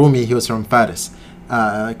Rumi, he was from Faris.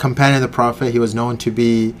 Companion of the Prophet, he was known to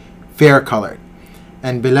be fair colored.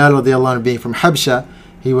 And Bilal radiallahu anhu being from Habsha,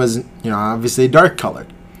 he was, obviously dark colored.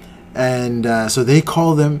 And so they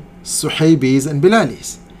call them Suhaybis and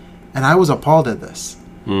Bilalis. And I was appalled at this.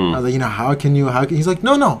 I was like, how can he's like,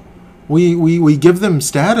 no. We give them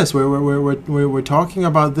status. We're talking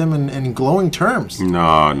about them in glowing terms. No.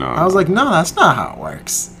 I was like, no, that's not how it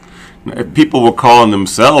works. If people were calling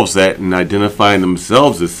themselves that and identifying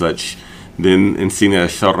themselves as such, then and seeing that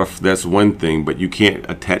as sharaf, that's one thing, but you can't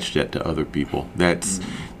attach that to other people. That's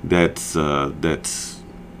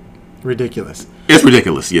Ridiculous. it's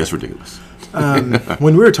ridiculous. Yes, ridiculous.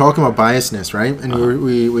 When we were talking about biasness, right, and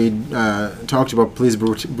we talked about police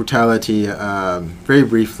brutality very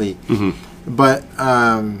briefly, but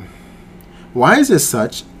why is it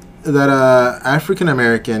such that a African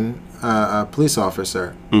American police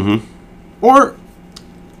officer or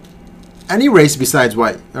any race besides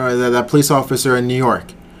white, or that police officer in New York,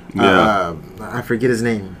 I forget his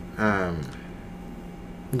name.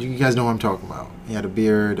 You guys know what I'm talking about. He had a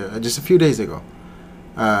beard just a few days ago.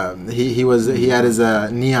 He had his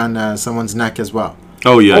knee on someone's neck as well.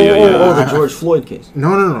 Oh yeah. Oh, the George Floyd case.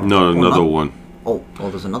 No. No, another one. Oh,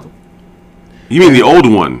 there's another one. You mean the old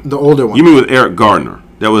one? The older one. You mean with Eric Gardner?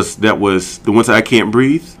 That was the one that I Can't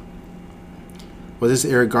Breathe. Was this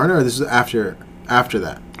Eric Garner, or this was after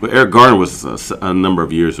that? But Eric Gardner was a number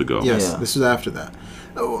of years ago. Yes, Yeah. this was after that.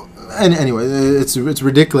 Oh, and anyway, it's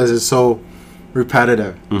ridiculous. It's so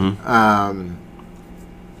repetitive.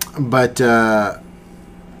 But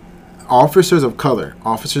officers of color,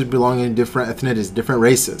 officers belonging to different ethnicities, different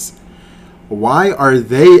races, why are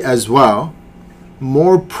they as well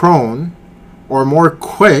more prone or more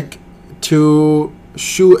quick to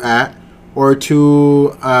shoot at or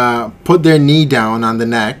to put their knee down on the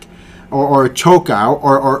neck or choke out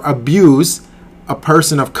or abuse a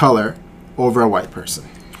person of color over a white person?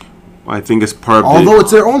 I think it's part of Although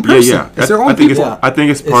it's their own person. It's their own people. I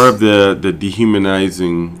think it's part of the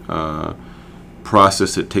dehumanizing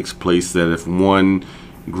process that takes place, that if one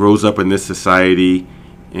grows up in this society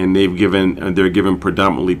and they're given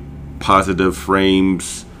predominantly positive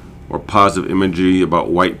frames or positive imagery about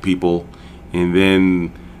white people, and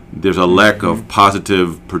then there's a lack of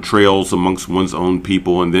positive portrayals amongst one's own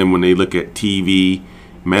people, and then when they look at TV,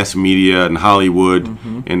 mass media, and Hollywood,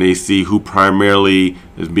 and they see who primarily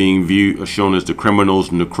is being shown as the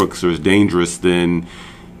criminals and the crooks or as dangerous, then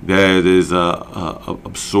that is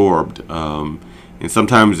absorbed, and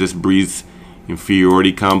sometimes this breeds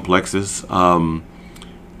inferiority complexes. I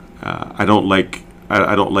don't like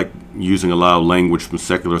using a lot of language from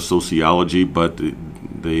secular sociology, but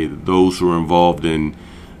those who are involved in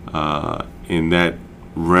that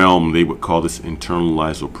realm, they would call this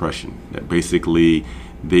internalized oppression. That basically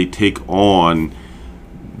they take on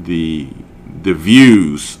the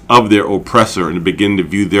views of their oppressor and begin to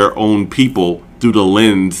view their own people through the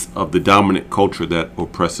lens of the dominant culture that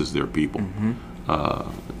oppresses their people.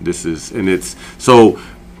 So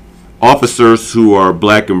officers who are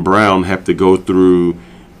black and brown have to go through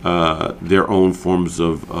their own forms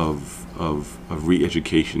of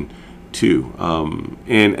re-education too,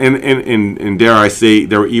 and dare I say,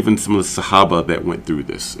 there were even some of the Sahaba that went through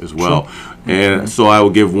this as well. Sure. And so I will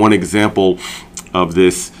give one example of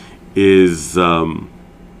this is of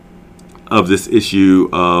this issue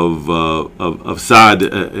of Sa'd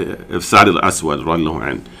al-Aswad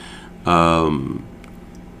radhiyallahu anhu.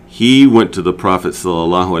 He went to the Prophet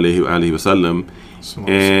sallallahu alaihi wasallam,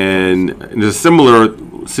 and there's a similar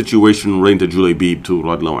situation relating to Julaybib too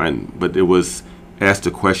radhiyallahu anhu, but it was asked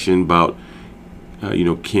a question about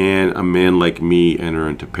can a man like me enter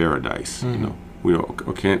into paradise?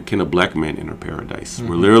 Or can a black man enter paradise?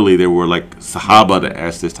 Where literally there were like Sahaba that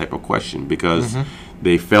asked this type of question because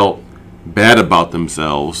they felt bad about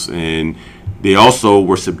themselves, and they also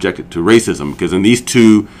were subjected to racism because in these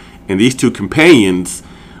two companions,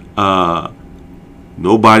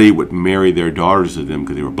 nobody would marry their daughters to them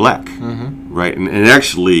because they were black, right? And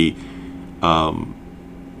actually,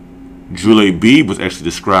 Julaybib was actually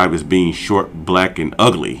described as being short, black, and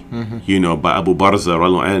ugly. By Abu Barza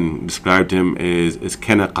and described him as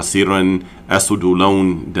kana qasiran asudu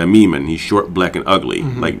lawn damiman. He's short, black, and ugly,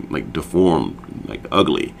 like deformed, like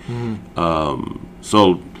ugly.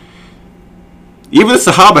 So even the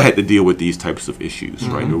Sahaba had to deal with these types of issues,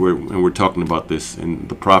 right? And we're talking about this, and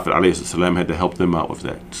the Prophet ﷺ had to help them out with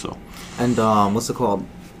that. So, and what's it called?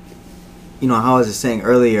 How I was just saying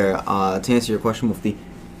earlier, to answer your question, Mufti,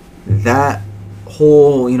 that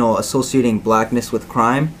whole associating blackness with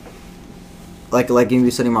crime, like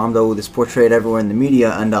you said, Imam Dawood, is portrayed everywhere in the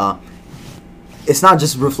media, and it's not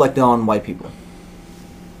just reflected on white people.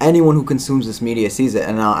 Anyone who consumes this media sees it,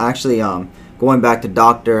 and actually. Going back to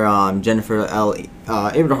Dr. Jennifer L.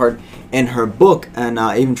 Abrahart, in her book, and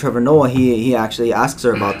even Trevor Noah, he actually asks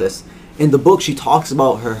her about this. In the book, she talks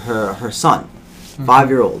about her son,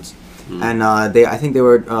 5-year-olds, and I think they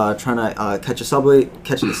were trying to catch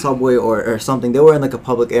the subway or something. They were in like a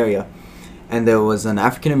public area, and there was an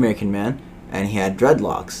African American man, and he had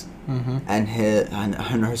dreadlocks, and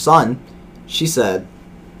her son, he said,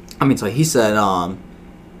 "Mama,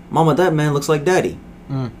 that man looks like Daddy."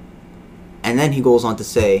 And then he goes on to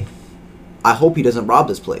say, "I hope he doesn't rob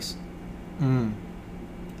this place." And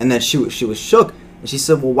then she was shook, and she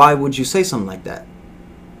said, "Well, why would you say something like that?"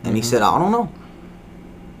 And he said, "I don't know.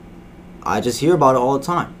 I just hear about it all the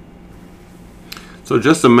time." So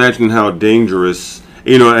just imagine how dangerous,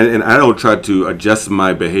 and I don't try to adjust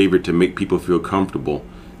my behavior to make people feel comfortable,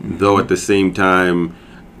 though at the same time,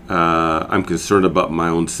 I'm concerned about my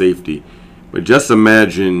own safety. But just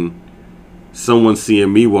imagine someone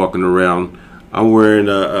seeing me walking around. I'm wearing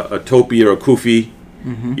a topi or a kufi,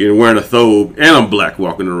 you're wearing a thobe, and I'm black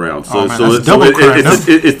walking around. So, it's the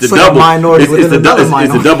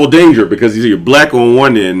double danger, because you're black on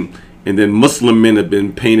one end, and then Muslim men have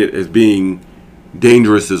been painted as being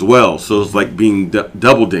dangerous as well. So it's like being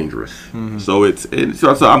double dangerous. So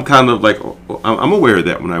so I'm kind of like, I'm aware of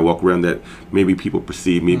that when I walk around, that maybe people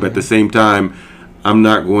perceive me, but at the same time, I'm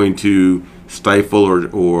not going to stifle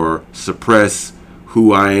or suppress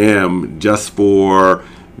who I am just for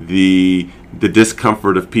the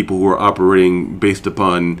discomfort of people who are operating based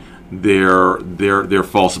upon their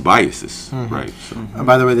false biases, right? So.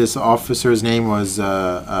 By the way, this officer's name was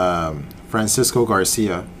Francisco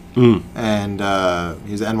Garcia, and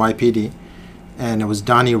he was NYPD, and it was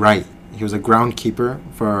Donnie Wright. He was a groundkeeper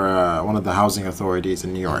for one of the housing authorities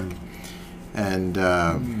in New York, and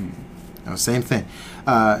same thing.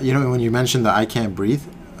 When you mentioned the "I can't breathe,"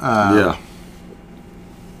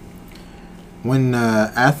 when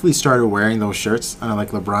athletes started wearing those shirts,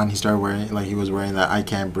 like LeBron, he was wearing that "I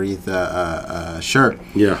can't breathe" shirt.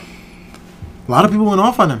 Yeah, a lot of people went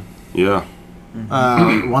off on him. Yeah.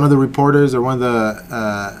 One of the reporters or one of the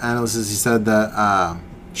analysts, he said that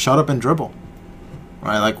shut up and dribble.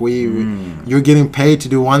 Right, like you're getting paid to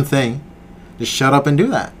do one thing, just shut up and do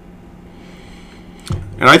that.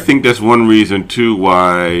 And I think that's one reason too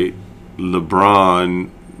why LeBron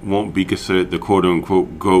won't be considered the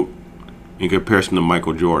quote-unquote GOAT in comparison to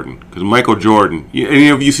Michael Jordan. Because Michael Jordan, any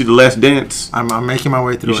of you see The Last Dance? I'm making my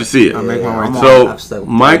way through it. You should see it. I'm making my way through it. So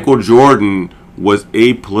Michael Jordan was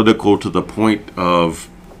apolitical to the point of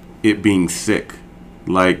it being sick.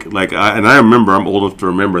 I remember, I'm old enough to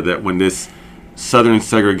remember that when this Southern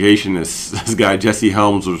segregationist, this guy Jesse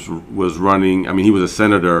Helms was running. I mean, he was a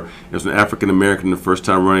senator. It was an African American the first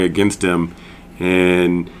time running against him,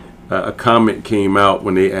 and a comment came out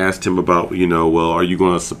when they asked him about, well, are you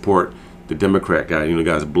going to support the Democrat guy? The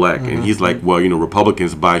guy's black, and he's like, well,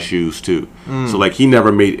 Republicans buy shoes too. So he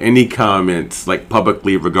never made any comments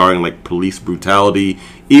publicly regarding police brutality,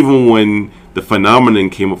 even when the phenomenon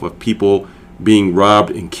came up of people being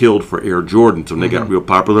robbed and killed for Air Jordans when they got real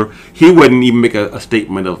popular. He wouldn't even make a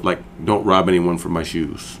statement of don't rob anyone for my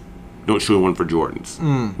shoes, don't shoot one for Jordans,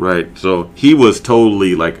 right? So he was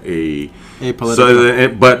totally apolitical.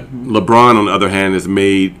 But LeBron, on the other hand, has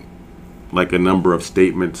made a number of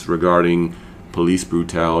statements regarding police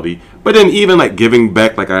brutality, but then even giving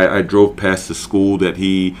back. I drove past the school that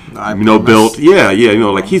he built.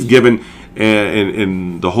 He's given.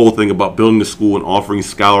 And the whole thing about building the school and offering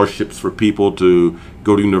scholarships for people to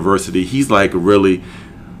go to university, he's really,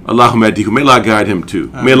 Allahumma adihu, may Allah guide him too.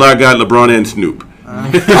 May Allah guide LeBron and Snoop.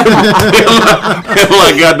 Allah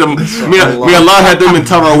got them. May Allah had them in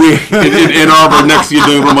Taraweeh in Arbor next year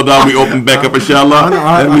during Ramadan. We open back up, inshallah.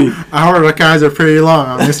 Our rakahs are pretty long.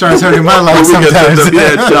 I mean, it starts hurting my legs sometimes.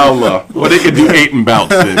 Yeah, inshallah. Well, they could do 8 and bounce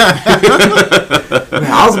then. Man,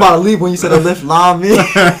 I was about to leave when you said Alif Lam Mim.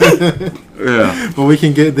 Yeah. But we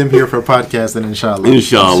can get them here for a podcast, and inshallah.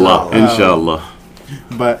 Inshallah.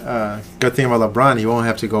 But good thing about LeBron, he won't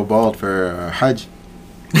have to go bald for Hajj.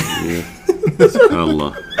 Yeah.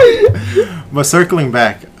 Allah. But circling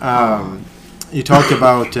back, you talked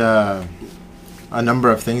about a number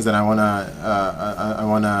of things, and I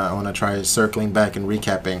wanna try circling back and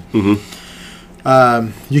recapping.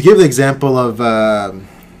 You give the example of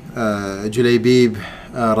Julaybib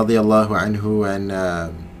radiyallahu anhu, and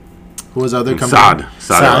who was the other company?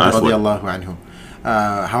 Sa'd radiyallahu anhu.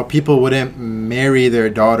 How people wouldn't marry their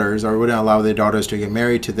daughters, or wouldn't allow their daughters to get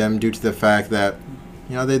married to them due to the fact that,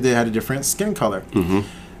 you know, they had a different skin color.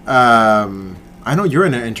 I know you're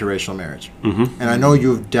in an interracial marriage, and I know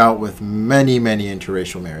you've dealt with many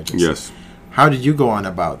interracial marriages. Yes. How did you go on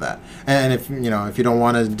about that? And if you don't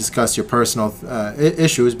want to discuss your personal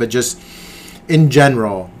issues, but just in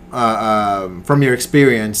general, from your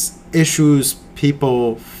experience, issues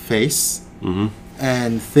people face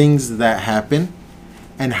and things that happen,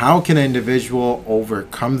 and how can an individual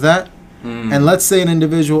overcome that? And let's say an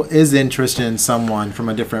individual is interested in someone from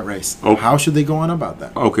a different race. How should they go on about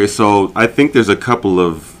that? Okay, so I think there's a couple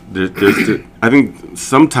of... I think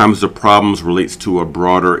sometimes the problems relates to a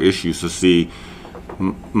broader issue. So see,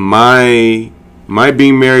 my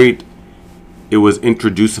being married, it was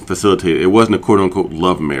introduced and facilitated. It wasn't a quote-unquote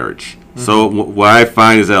love marriage. So what I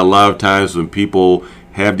find is that a lot of times when people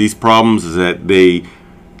have these problems is that they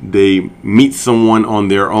meet someone on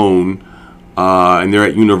their own, and they're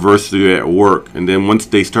at university or at work, and then once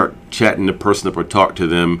they start chatting the person up or talk to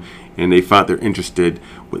them, and they find they're interested,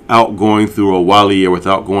 without going through a wali or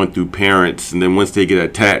without going through parents, and then once they get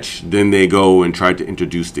attached, then they go and try to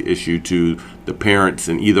introduce the issue to the parents,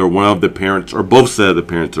 and either one of the parents or both sets of the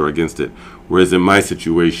parents are against it. Whereas in my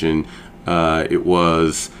situation, it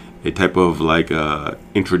was a type of like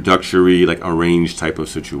introductory, like arranged type of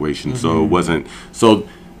situation. So it wasn't so.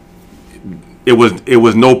 It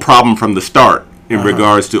was no problem from the start in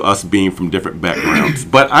regards to us being from different backgrounds.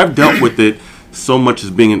 But I've dealt with it so much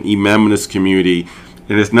as being an imam in this community,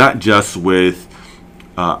 and it's not just with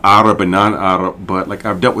Arab and non-Arab, but like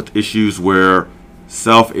I've dealt with issues where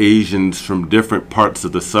South Asians from different parts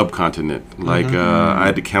of the subcontinent, like I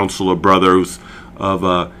had to counsel a brother who's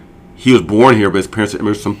he was born here, but his parents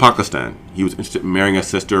immigrated from Pakistan. He was interested in marrying a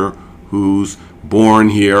sister who's born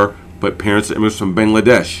here, but parents are immigrants from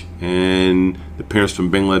Bangladesh, and the parents from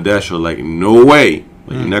Bangladesh are like, no way,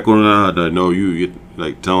 like, you're not gonna no, you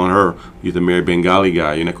like telling her you have to marry a Bengali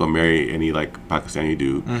guy, you're not gonna marry any like Pakistani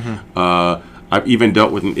dude. I've even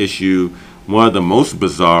dealt with an issue, one of the most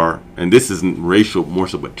bizarre, and this isn't racial, more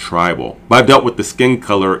so but tribal. But I've dealt with the skin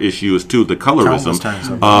color issues too, the colorism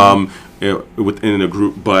within a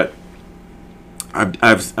group. But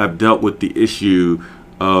I've dealt with the issue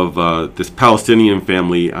of this Palestinian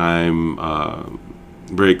family I'm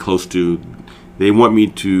very close to. They want me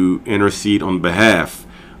to intercede on behalf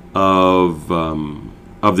of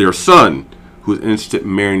their son, who's interested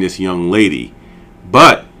in marrying this young lady,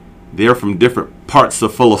 but they're from different parts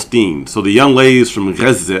of Palestine. So the young lady is from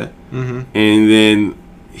Gaza, and then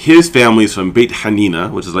his family is from Beit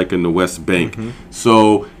Hanina, which is like in the West Bank.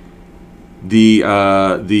 So the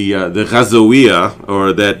Ghazawiya,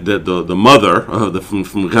 or the mother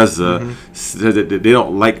from Gaza, said that they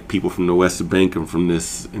don't like people from the West Bank and from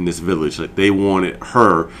in this village. Like they wanted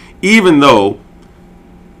her, even though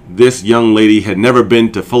this young lady had never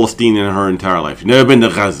been to Palestine in her entire life. She'd never been to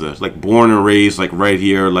Gaza. Like born and raised like right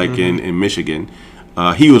here, like in Michigan.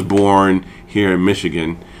 He was born here in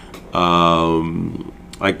Michigan. But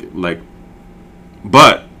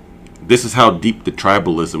this is how deep the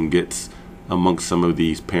tribalism gets amongst some of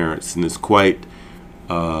these parents, and it's quite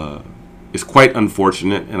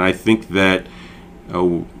unfortunate. And I think that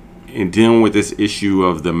in dealing with this issue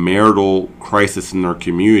of the marital crisis in our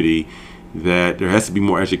community, that there has to be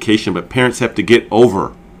more education, but parents have to get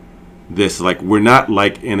over this. Like, we're not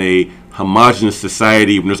like in a homogenous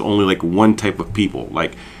society when there's only like one type of people.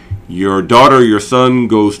 Like, your daughter, your son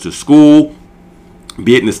goes to school,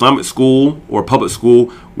 be it an Islamic school or public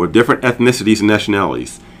school, with different ethnicities and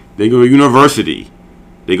nationalities. They go to university,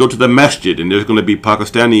 they go to the masjid, and there's going to be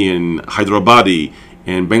Pakistani and Hyderabadi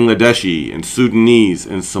and Bangladeshi and Sudanese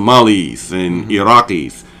and Somalis and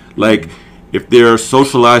Iraqis. Like, if they're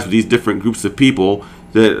socialized with these different groups of people,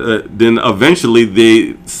 that then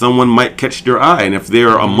eventually someone might catch their eye, and if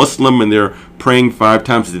they're a Muslim and they're praying 5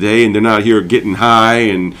 times a day and they're not here getting high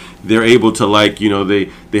and they're able to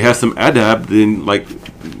they have some adab, then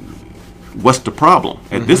what's the problem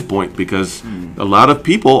at this point? Because a lot of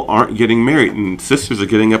people aren't getting married, and sisters are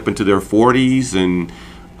getting up into their 40s, and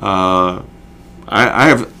I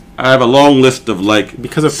have a long list of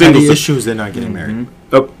because of petty issues they're not getting married.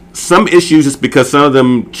 Some issues is because some of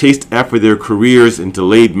them chased after their careers and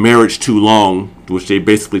delayed marriage too long, which they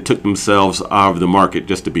basically took themselves out of the market,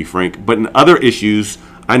 just to be frank. But in other issues,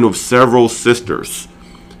 I know of several sisters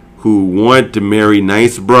who wanted to marry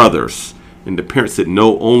nice brothers, and the parents said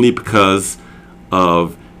no only because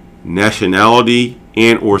of nationality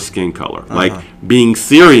and or skin color. Like being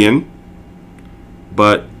Syrian,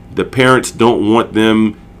 but the parents don't want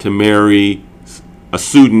them to marry a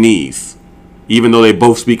Sudanese, even though they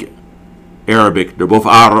both speak Arabic. They're both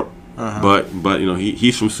Arab, but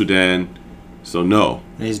he's from Sudan, so no.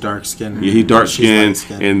 And he's dark skinned. Yeah, he's dark skinned,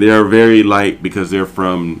 and they're very light because they're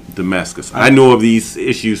from Damascus. I know of these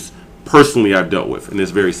issues personally. I've dealt with, and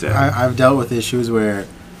it's very sad. I've dealt with issues where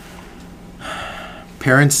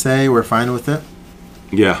parents say we're fine with it.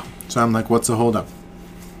 Yeah. So I'm like, what's the holdup?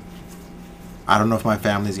 I don't know if my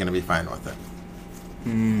family's gonna be fine with it.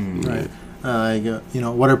 Right.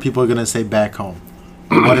 What are people going to say back home?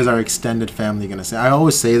 What is our extended family going to say? I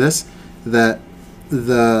always say this, that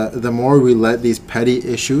the more we let these petty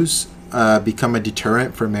issues become a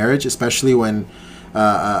deterrent for marriage, especially when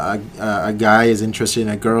a guy is interested in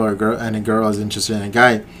a girl, and a girl is interested in a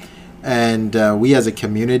guy, and we as a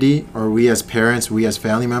community, or we as parents, we as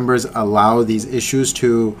family members, allow these issues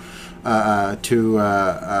to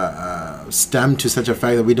stem to such a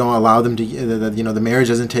fact that we don't allow them to, the marriage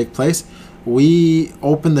doesn't take place, we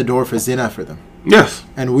open the door for zina for them. Yes.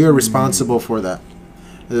 And we are responsible for that.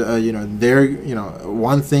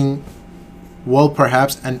 One thing, well,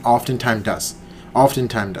 perhaps, and oftentimes does,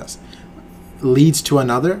 leads to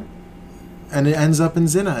another, and it ends up in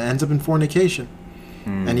zina, it ends up in fornication.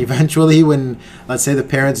 And eventually, when, let's say, the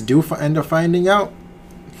parents do end up finding out,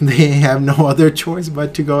 they have no other choice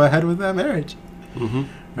but to go ahead with that marriage.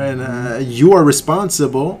 And you are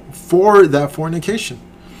responsible for that fornication.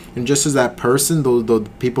 And just as that person, the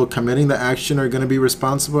people committing the action are going to be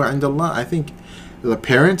responsible and Allah, I think the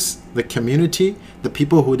parents, the community, the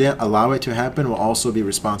people who didn't allow it to happen will also be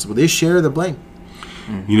responsible. They share the blame.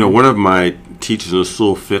 One of my teachers in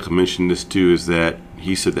Usul Fiqh mentioned this too, is that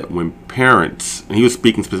he said that when parents, and he was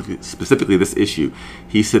speaking specifically this issue,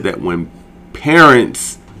 he said that when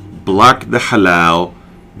parents block the halal,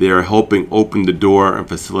 they are helping open the door and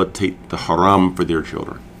facilitate the haram for their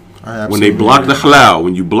children. When they block the halal,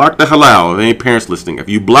 when you block the halal, if any parents listening, if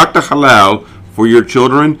you block the halal for your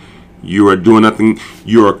children, you are doing nothing.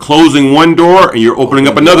 You are closing one door and you're opening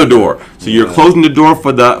up another door. So you're closing the door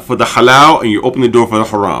for the halal and you're opening the door for the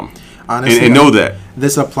haram. Honestly, and know that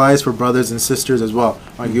this applies for brothers and sisters as well.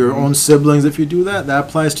 Like your own siblings, if you do that, that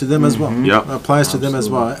applies to them as well. Yep. That applies to them as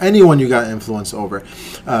well. Anyone you got influence over.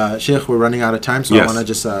 Sheikh, we're running out of time, so I want to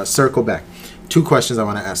just circle back. 2 questions I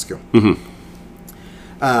want to ask you.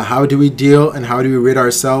 How do we deal and how do we rid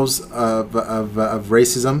ourselves of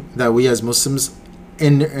racism that we as Muslims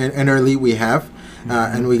innerly we have,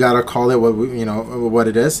 and we gotta call it what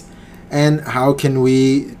it is, and how can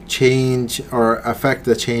we change or affect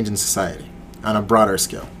the change in society on a broader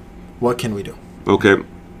scale? What can we do? Okay.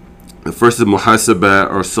 The first is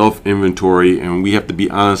muhasabah, or self-inventory, and we have to be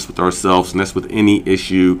honest with ourselves, and that's with any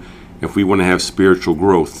issue if we want to have spiritual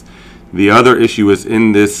growth. The other issue is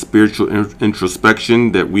in this spiritual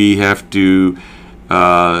introspection that we have to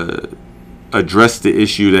address the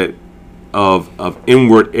issue of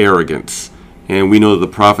inward arrogance. And we know the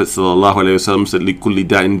Prophet ﷺ said, لِكُلِّ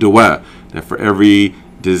دَاءٍ دُوَاءٍ, that for every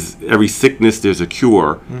sickness there's a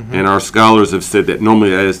cure. And our scholars have said that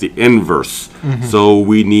normally that is the inverse. So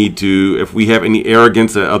we need to, if we have any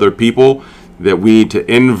arrogance at other people, that we need to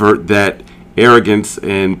invert that arrogance,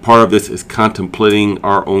 and part of this is contemplating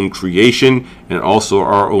our own creation and also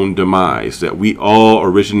our own demise, that we all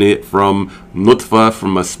originate from nutfa,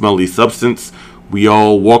 from a smelly substance. We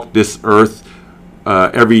all walk this earth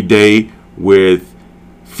every day with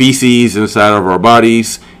feces inside of our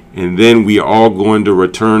bodies, and then we are all going to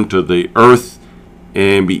return to the earth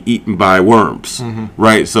and be eaten by worms,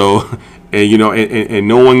 right? So, and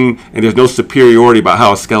no one, and there's no superiority about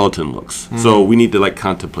how a skeleton looks. So we need to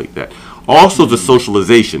contemplate that. Also, the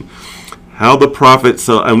socialization, how the Prophet,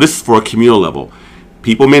 and this is for a communal level.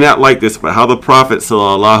 People may not like this, but how the Prophet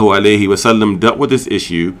ﷺ dealt with this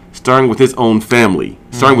issue, starting with his own family,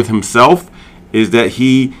 starting with himself, is that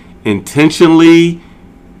he intentionally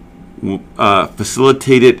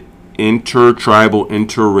facilitated inter-tribal,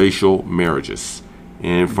 interracial marriages.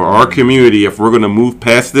 And for our community, if we're going to move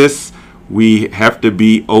past this, we have to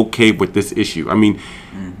be okay with this issue. I mean,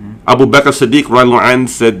 Abu Bakr Siddiq radiallahu anh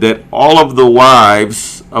said that all of the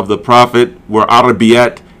wives of the Prophet were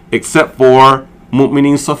Arabiyat except for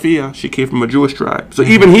Mu'minin Safiya. She came from a Jewish tribe. So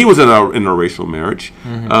even he was in a interracial marriage.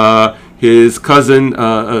 His cousin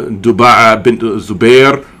Duba'a bint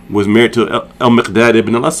Zubair was married to Al-Miqdad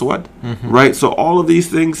ibn al-Aswad, right? So all of these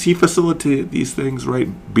things, he facilitated these things, right?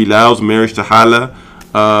 Bilal's marriage to Hala,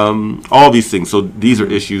 all these things. So these are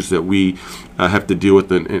issues that we have to deal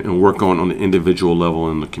with and work on the individual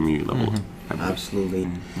level and the community level. Absolutely.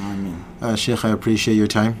 Sheikh, I appreciate your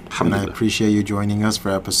time, and I Alhamdulillah. appreciate you joining us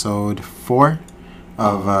for episode 4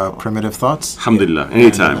 of Primitive Thoughts. Alhamdulillah.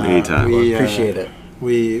 Anytime, And, anytime. we, Appreciate it.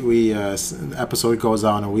 Episode goes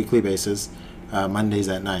out on a weekly basis, Mondays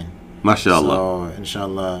at 9. MashaAllah. So,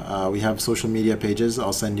 inshallah, we have social media pages.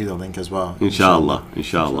 I'll send you the link as well. Inshallah. I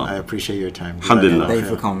Inshallah. appreciate your time. Alhamdulillah. Thank you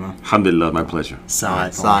for coming. Alhamdulillah. My pleasure. Assalamu alaikum.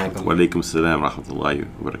 Assalamu alaikum. Wa alaikum salam wa rahmatullahi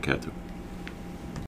wa barakatuh.